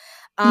deal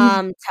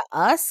to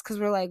us, because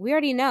we're like, we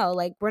already know,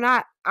 like, we're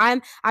not,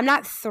 I'm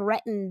not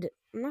threatened,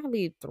 I'm not gonna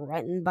be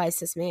threatened by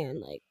cis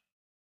man,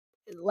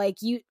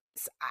 like you,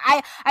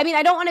 I mean,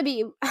 I don't want to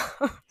be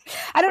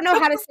I don't know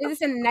how to say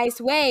this in a nice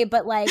way,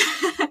 but like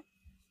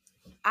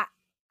I,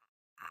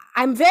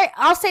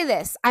 I'll say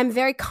this, I'm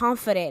very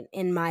confident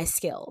in my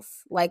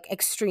skills, like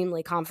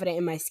extremely confident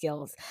in my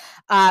skills.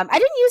 I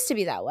didn't used to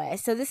be that way.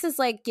 So this is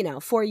like,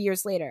 4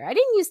 years later. I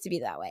didn't used to be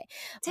that way.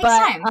 Takes But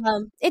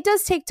time. it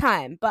does take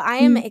time, but I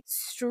am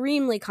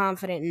extremely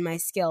confident in my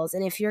skills.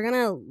 And if you're going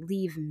to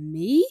leave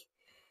me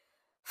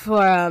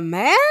for a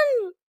man,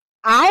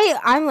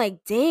 I'm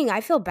like, dang,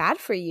 I feel bad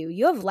for you.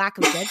 You have lack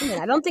of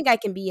judgment. I don't think I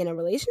can be in a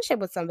relationship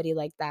with somebody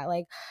like that.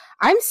 Like,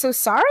 I'm so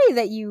sorry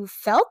that you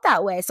felt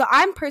that way. So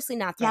I'm personally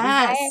not threatened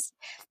by it, Yes.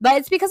 but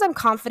it's because I'm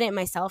confident in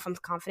myself. I'm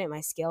confident in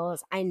my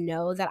skills. I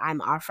know that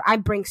I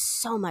bring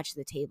so much to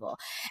the table.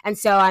 And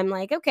so I'm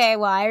like, okay,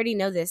 well, I already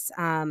know this.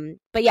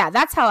 But yeah,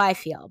 that's how I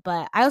feel.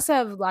 But I also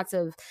have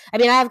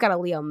I've got a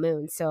Leo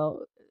moon,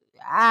 so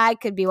I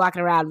could be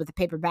walking around with a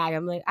paper bag.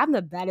 I'm like, I'm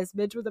the baddest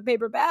bitch with a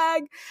paper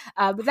bag.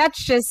 But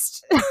that's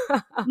just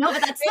No, but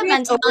that's the maybe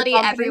it's mentality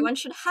overconfidence. everyone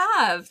should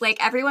have. Like,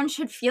 everyone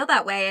should feel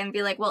that way and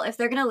be like, well, if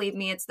they're going to leave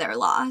me, it's their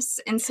loss.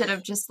 Instead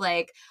of just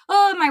like,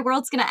 oh, my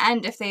world's going to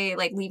end if they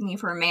like leave me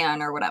for a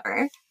man or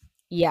whatever.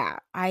 Yeah,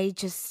 I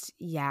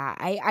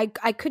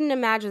couldn't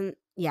imagine.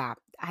 Yeah,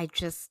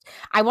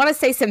 I want to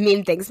say some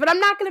mean things, but I'm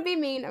not going to be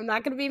mean. I'm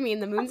not going to be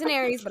mean. The moon's in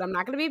Aries, but I'm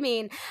not going to be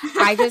mean.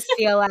 I just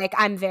feel like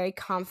I'm very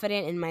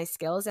confident in my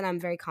skills and I'm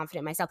very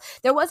confident in myself.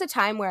 There was a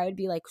time where I would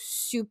be like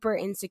super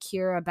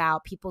insecure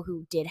about people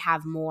who did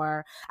have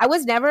more. I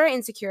was never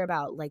insecure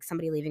about like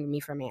somebody leaving me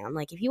for a man.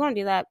 Like, if you want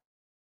to do that,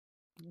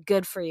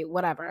 good for you,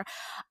 whatever.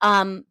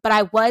 But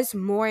I was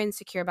more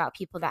insecure about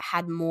people that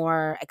had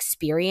more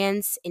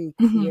experience in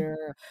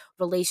queer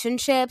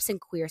relationships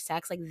and queer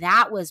sex. Like,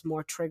 that was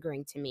more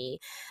triggering to me,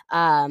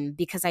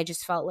 because I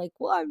just felt like,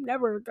 well, I'm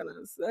never gonna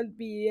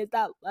be at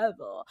that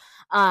level.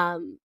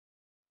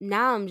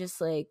 Now I'm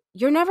just like,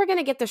 you're never going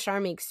to get the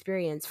Charmeé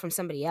experience from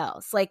somebody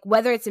else. Like,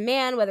 whether it's a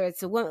man, whether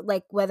it's a woman,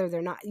 like whether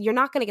they're not, you're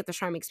not going to get the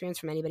Charmeé experience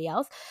from anybody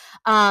else.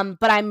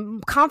 But I'm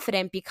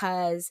confident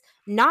because,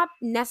 not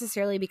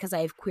necessarily because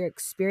I have queer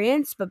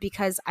experience, but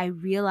because I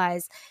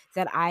realize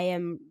that I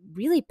am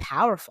really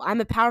powerful. I'm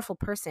a powerful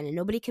person and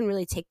nobody can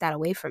really take that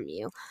away from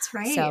you. That's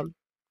right. So,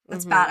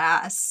 That's mhm.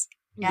 Badass.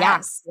 Yeah.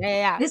 Yes.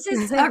 Yeah. This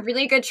is a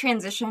really good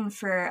transition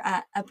for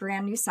a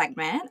brand new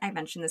segment. I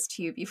mentioned this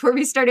to you before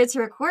we started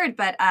to record,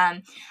 but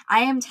I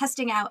am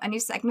testing out a new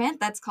segment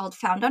that's called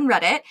Found on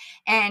Reddit.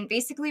 And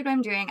basically what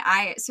I'm doing,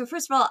 so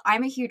first of all,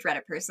 I'm a huge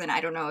Reddit person.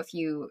 I don't know if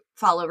you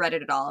follow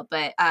Reddit at all,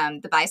 but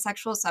the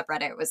bisexual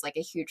subreddit was like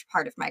a huge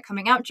part of my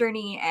coming out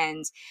journey.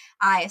 And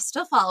I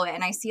still follow it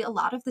and I see a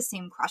lot of the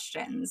same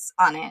questions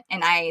on it.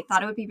 And I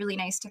thought it would be really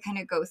nice to kind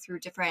of go through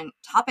different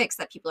topics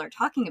that people are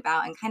talking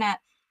about and kind of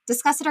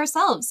discuss it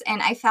ourselves.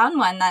 And I found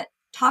one that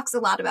talks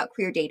a lot about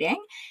queer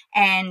dating.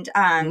 And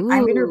I'm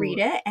going to read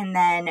Ooh. it and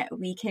then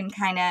we can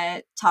kind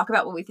of talk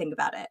about what we think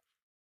about it.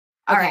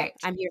 All Okay. right.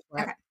 I'm here for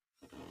it.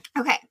 Okay.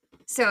 Okay.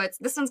 So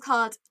this one's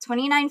called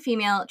 29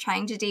 Female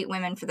Trying to Date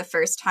Women for the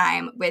First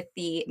Time with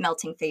the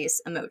melting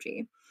face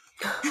emoji.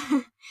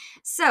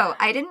 So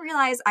I didn't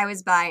realize I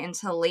was bi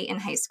until late in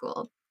high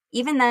school.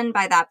 Even then,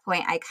 by that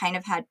point, I kind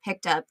of had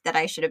picked up that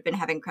I should have been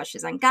having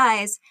crushes on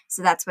guys.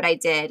 So that's what I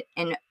did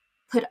and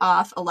put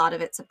off a lot of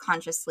it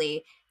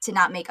subconsciously to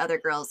not make other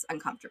girls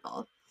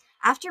uncomfortable.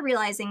 After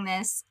realizing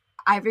this,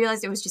 I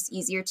realized it was just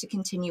easier to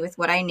continue with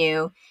what I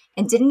knew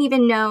and didn't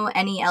even know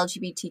any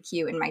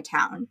LGBTQ in my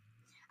town.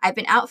 I've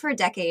been out for a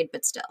decade,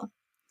 but still.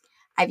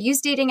 I've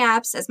used dating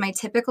apps as my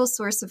typical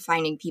source of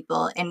finding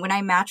people, and when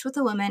I match with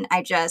a woman,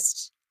 I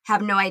just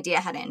have no idea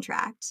how to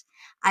interact.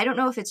 I don't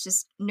know if it's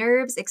just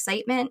nerves,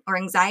 excitement, or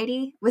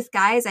anxiety. With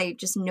guys, I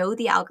just know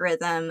the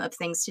algorithm of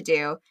things to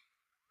do,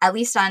 at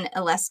least on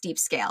a less deep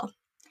scale,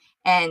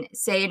 and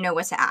say and know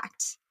what to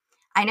act.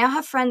 I now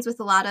have friends with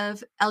a lot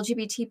of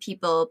LGBT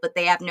people, but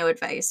they have no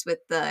advice with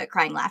the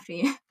crying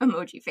laughing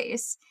emoji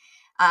face.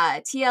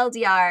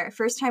 TLDR,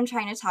 first time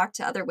trying to talk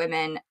to other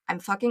women. I'm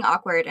fucking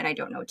awkward and I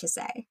don't know what to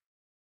say.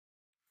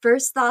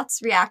 First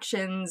thoughts,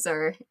 reactions,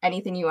 or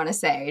anything you want to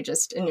say,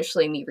 just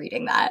initially me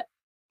reading that.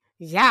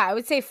 Yeah, I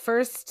would say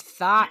first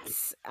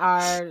thoughts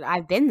are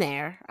I've been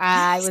there.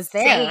 I was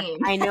there. Same.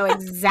 I know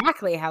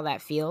exactly how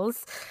that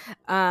feels.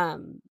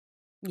 Um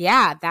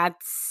yeah,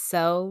 that's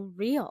so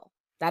real.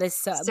 That is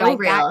so So like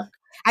that real.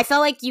 I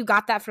felt like you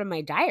got that from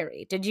my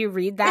diary. Did you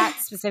read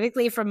that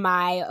specifically from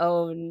my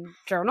own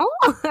journal?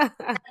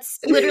 That's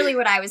literally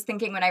what I was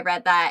thinking when I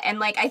read that. And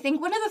like, I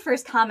think one of the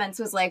first comments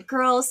was like,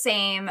 girl,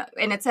 same.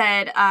 And it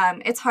said,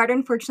 it's hard,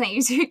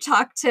 unfortunately, to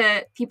talk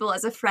to people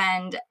as a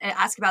friend,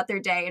 ask about their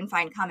day and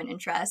find common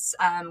interests.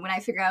 When I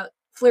figure out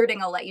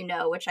flirting, I'll let you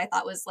know, which I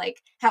thought was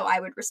like how I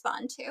would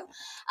respond to.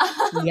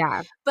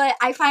 Yeah. But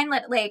I find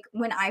that like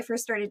when I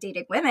first started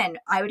dating women,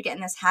 I would get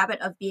in this habit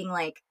of being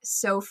like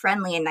so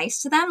friendly and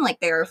nice to them, like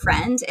they were a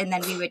friend. And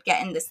then we would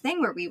get in this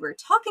thing where we were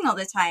talking all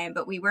the time,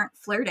 but we weren't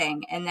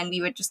flirting. And then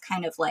we would just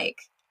kind of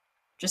like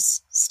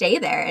just stay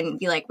there and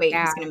be like, wait, Yeah.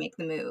 who's going to make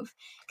the move?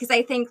 Because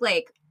I think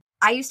like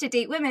I used to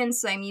date women,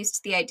 so I'm used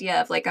to the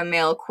idea of like a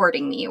male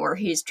courting me or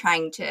he's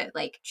trying to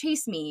like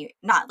chase me,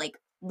 not like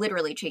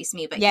literally chase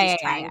me, but Yeah, he's yeah,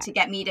 yeah, trying yeah. to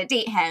get me to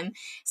date him.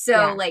 So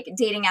Yeah. like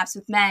dating apps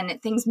with men,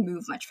 things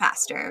move much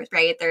faster,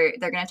 right? They're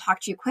going to talk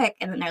to you quick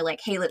and then they're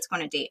like, hey, let's go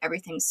on a date.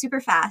 Everything's super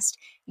fast.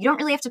 You don't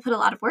really have to put a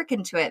lot of work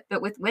into it.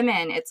 But with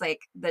women, it's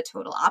like the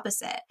total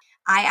opposite.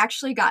 I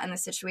actually got in the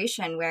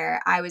situation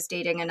where I was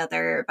dating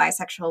another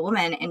bisexual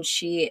woman and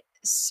she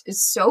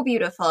is so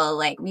beautiful.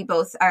 Like we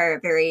both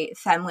are very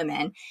femme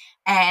women.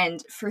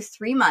 And for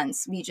 3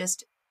 months, we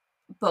just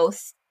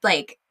both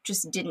like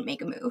just didn't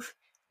make a move.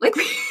 Like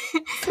we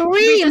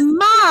Three just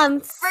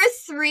months. for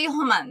 3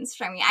 whole months,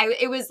 Charmeé.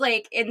 It was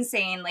like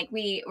insane. Like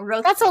we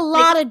wrote That's a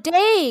like lot of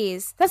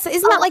days. Isn't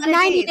a that like lot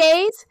of 90 days.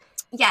 days?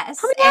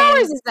 How Yes, many and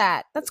hours is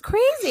that? That's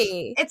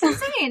crazy. it's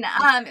insane.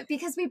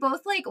 Because we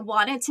both like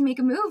wanted to make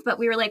a move, but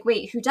we were like,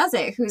 wait, who does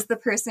it? Who's the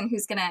person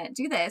who's gonna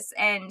do this?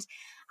 And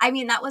I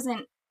mean, that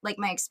wasn't like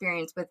my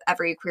experience with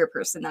every queer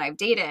person that I've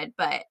dated,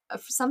 but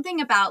something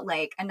about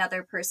like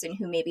another person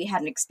who maybe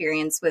had an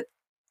experience with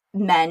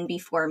men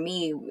before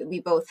me, we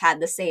both had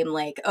the same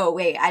like, oh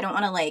wait, I don't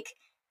want to like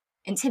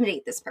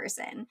intimidate this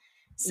person.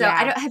 So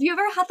I Yeah. don't have you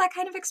ever had that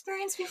kind of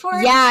experience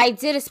before? Yeah, I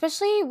did,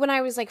 especially when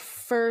I was like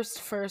first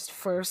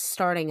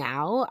starting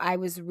out. I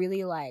was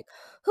really like,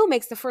 who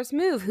makes the first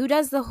move? Who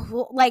does the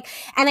whole like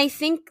and I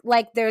think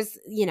like there's,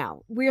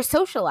 we're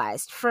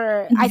socialized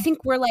for I Mhm.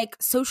 think we're like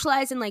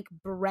socialized and like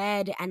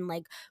bred and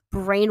like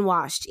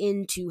brainwashed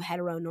into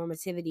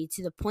heteronormativity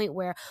to the point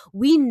where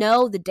we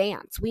know the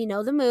dance. We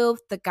know the move.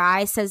 The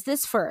guy says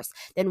this first,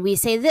 then we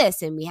say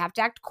this and we have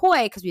to act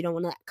coy because we don't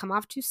want to come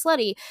off too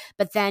slutty.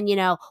 But then,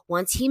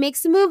 once he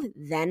makes the move,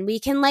 then we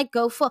can like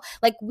go full.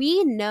 Like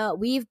we know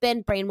we've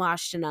been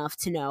brainwashed enough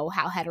to know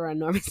how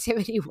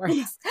heteronormativity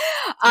works.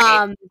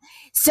 Right.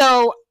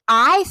 So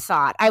I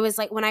thought I was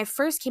like when I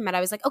first came out, I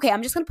was like, okay,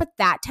 I'm just gonna put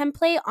that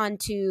template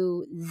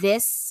onto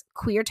this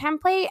queer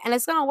template, and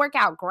it's gonna work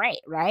out great,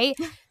 right?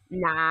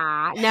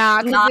 Nah,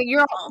 because Not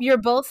you're at all. you're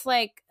both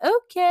like,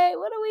 okay,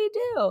 what do we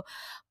do?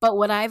 But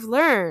what I've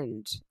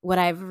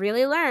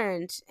really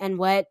learned, and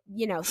what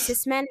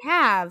cis men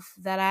have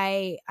that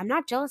I'm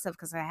not jealous of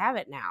because I have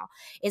it now,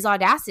 is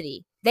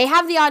audacity. They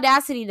have the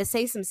audacity to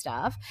say some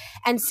stuff,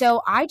 and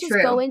so I just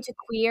go True. into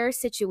queer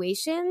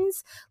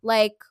situations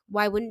like,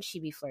 why wouldn't she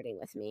be flirting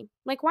with me?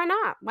 Like, why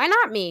not? Why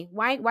not me?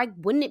 Why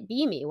wouldn't it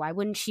be me? Why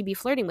wouldn't she be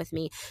flirting with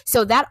me?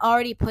 So that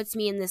already puts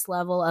me in this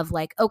level of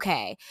like,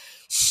 okay,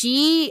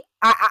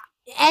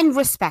 and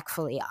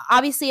respectfully,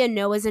 obviously a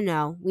no is a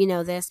no. We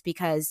know this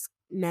because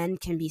men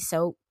can be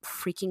so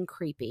freaking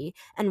creepy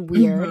and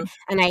weird, Mhm.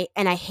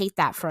 and I hate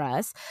that for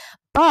us.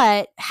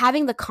 But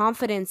having the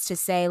confidence to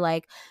say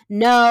like,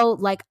 no,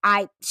 like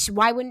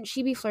why wouldn't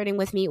she be flirting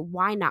with me?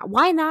 Why not?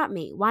 Why not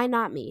me? Why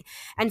not me?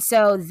 And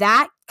so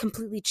that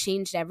completely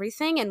changed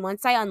everything. And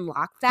once I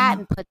unlocked that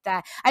and put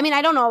that, I mean,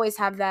 I don't always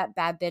have that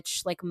bad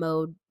bitch like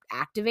mode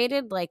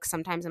activated. Like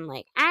sometimes I'm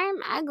like, I'm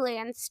ugly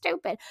and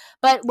stupid.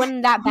 But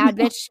when that bad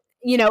bitch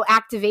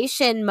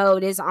activation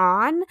mode is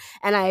on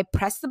and I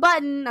press the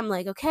button, I'm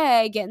like,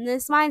 okay, get in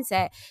this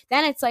mindset.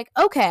 Then it's like,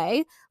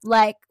 okay,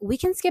 like we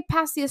can skip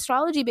past the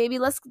astrology, baby.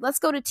 Let's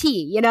go to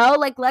tea,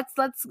 like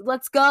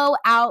let's go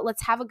out,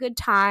 let's have a good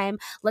time,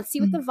 let's see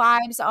what the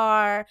vibes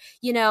are.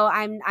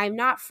 I'm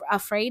not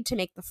afraid to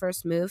make the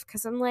first move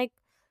because I'm like,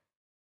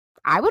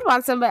 I would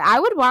want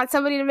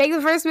somebody to make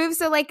the first move.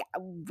 So like,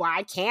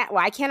 why can't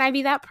I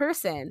be that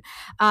person?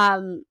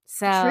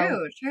 So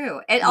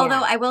True. Although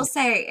yeah. I will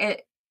say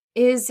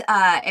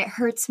it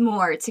hurts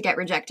more to get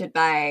rejected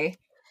by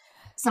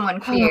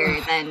someone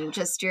queer than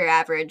just your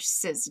average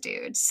cis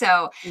dude.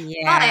 So,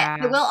 but I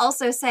Yeah, will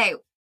also say,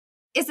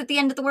 is it the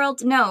end of the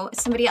world? No,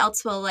 somebody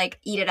else will like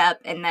eat it up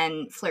and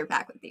then flirt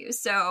back with you.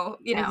 So,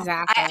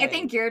 I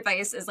think exactly. your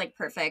advice is like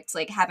perfect,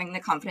 like having the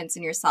confidence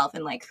in yourself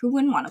and like, who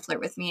wouldn't want to flirt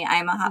with me?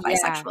 I'm a hot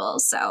Yeah. bisexual.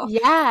 So,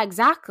 Yeah,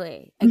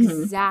 exactly.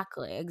 mhm.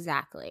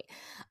 Exactly.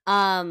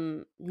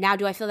 Now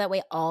do I feel that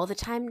way all the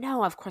time?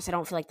 No, of course I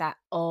don't feel like that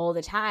all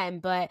the time,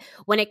 but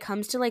when it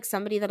comes to like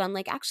somebody that I'm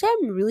like, actually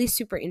I'm really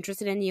super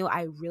interested in you,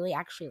 I really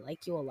actually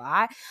like you a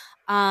lot.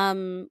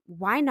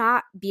 why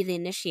not be the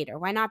initiator?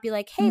 Why not be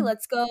like, hey,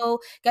 let's go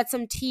get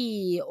some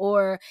tea,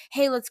 or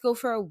hey, let's go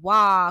for a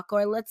walk,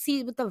 or let's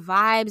see what the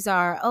vibes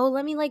are. Oh,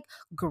 let me like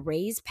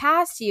graze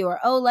past you, or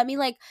oh, let me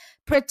like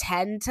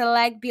pretend to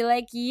like be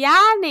like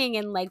yawning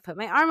and like put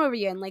my arm over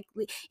you, and like,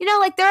 you know,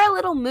 like there are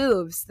little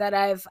moves that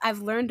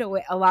I've learned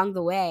along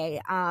the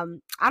way. I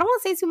don't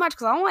want to say too much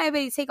because I don't want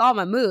anybody to take all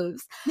my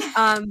moves,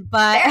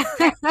 but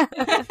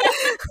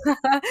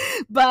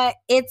but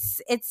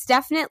it's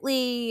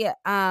definitely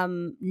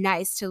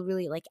nice to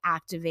really like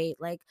activate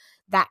like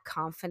that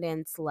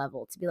confidence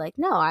level to be like,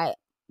 no,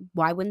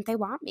 why wouldn't they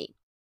want me?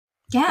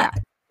 Yeah,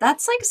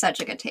 that's like such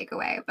a good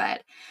takeaway.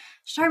 But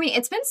Charmeé,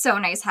 it's been so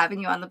nice having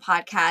you on the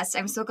podcast.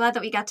 I'm so glad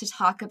that we got to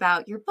talk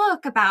about your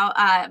book, about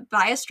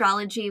By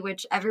Astrology,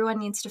 which everyone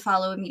needs to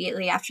follow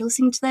immediately after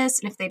listening to this.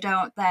 And if they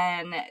don't,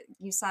 then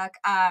you suck.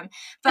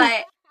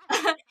 But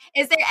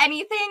is there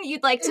anything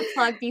you'd like to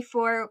plug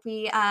before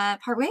we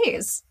part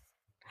ways?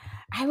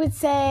 I would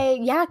say,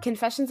 yeah,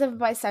 Confessions of a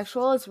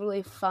Bisexual is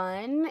really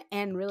fun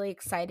and really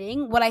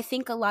exciting. What I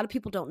think a lot of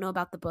people don't know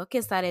about the book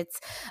is that it's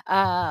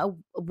a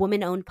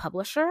woman-owned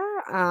publisher.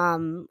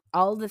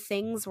 All the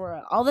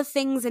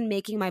things in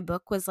making my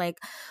book was like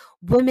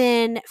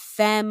women,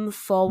 femme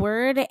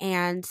forward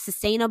and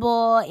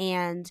sustainable,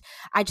 and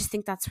I just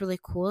think that's really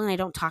cool, and I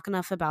don't talk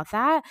enough about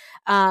that.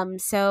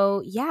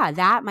 So yeah,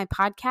 that, my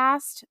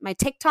podcast, my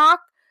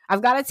TikTok.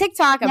 I've got a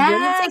TikTok. I'm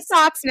doing the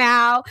TikToks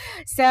now.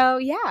 So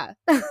yeah.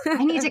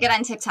 I need to get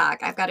on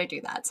TikTok. I've got to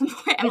do that at some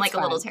point. I'm like a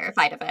little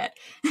terrified of it.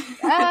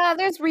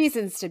 There's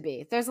reasons to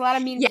be. There's a lot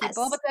of mean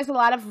people, but there's a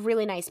lot of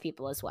really nice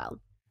people as well.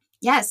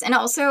 Yes, and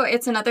also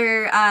it's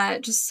another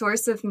just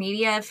source of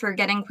media for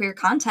getting queer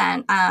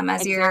content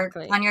as you're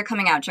on your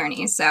coming out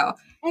journey. So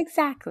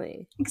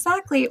Exactly.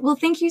 Well,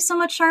 thank you so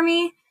much,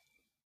 Charmeé.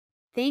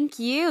 Thank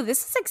you.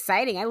 This is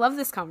exciting. I love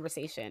this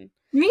conversation.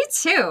 Me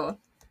too.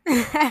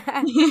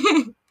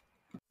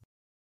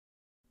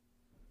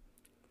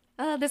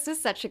 Oh, this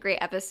was such a great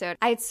episode.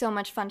 I had so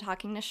much fun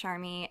talking to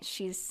Charmeé.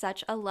 She's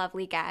such a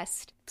lovely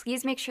guest.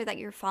 Please make sure that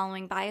you're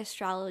following By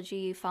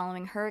Astrology,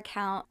 following her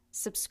account,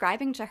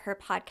 subscribing to her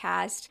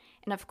podcast,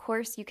 and of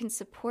course, you can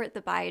support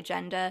the Bi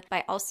Agenda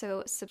by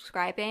also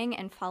subscribing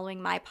and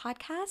following my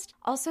podcast.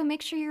 Also,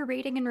 make sure you're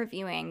rating and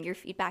reviewing. Your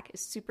feedback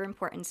is super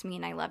important to me,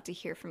 and I love to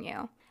hear from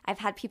you. I've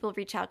had people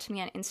reach out to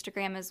me on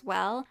Instagram as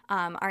well.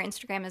 Our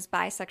Instagram is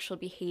Bisexual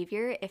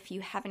Behavior. If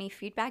you have any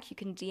feedback, you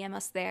can DM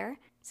us there.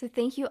 So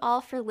thank you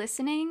all for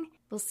listening.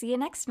 We'll see you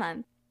next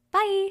month.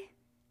 Bye!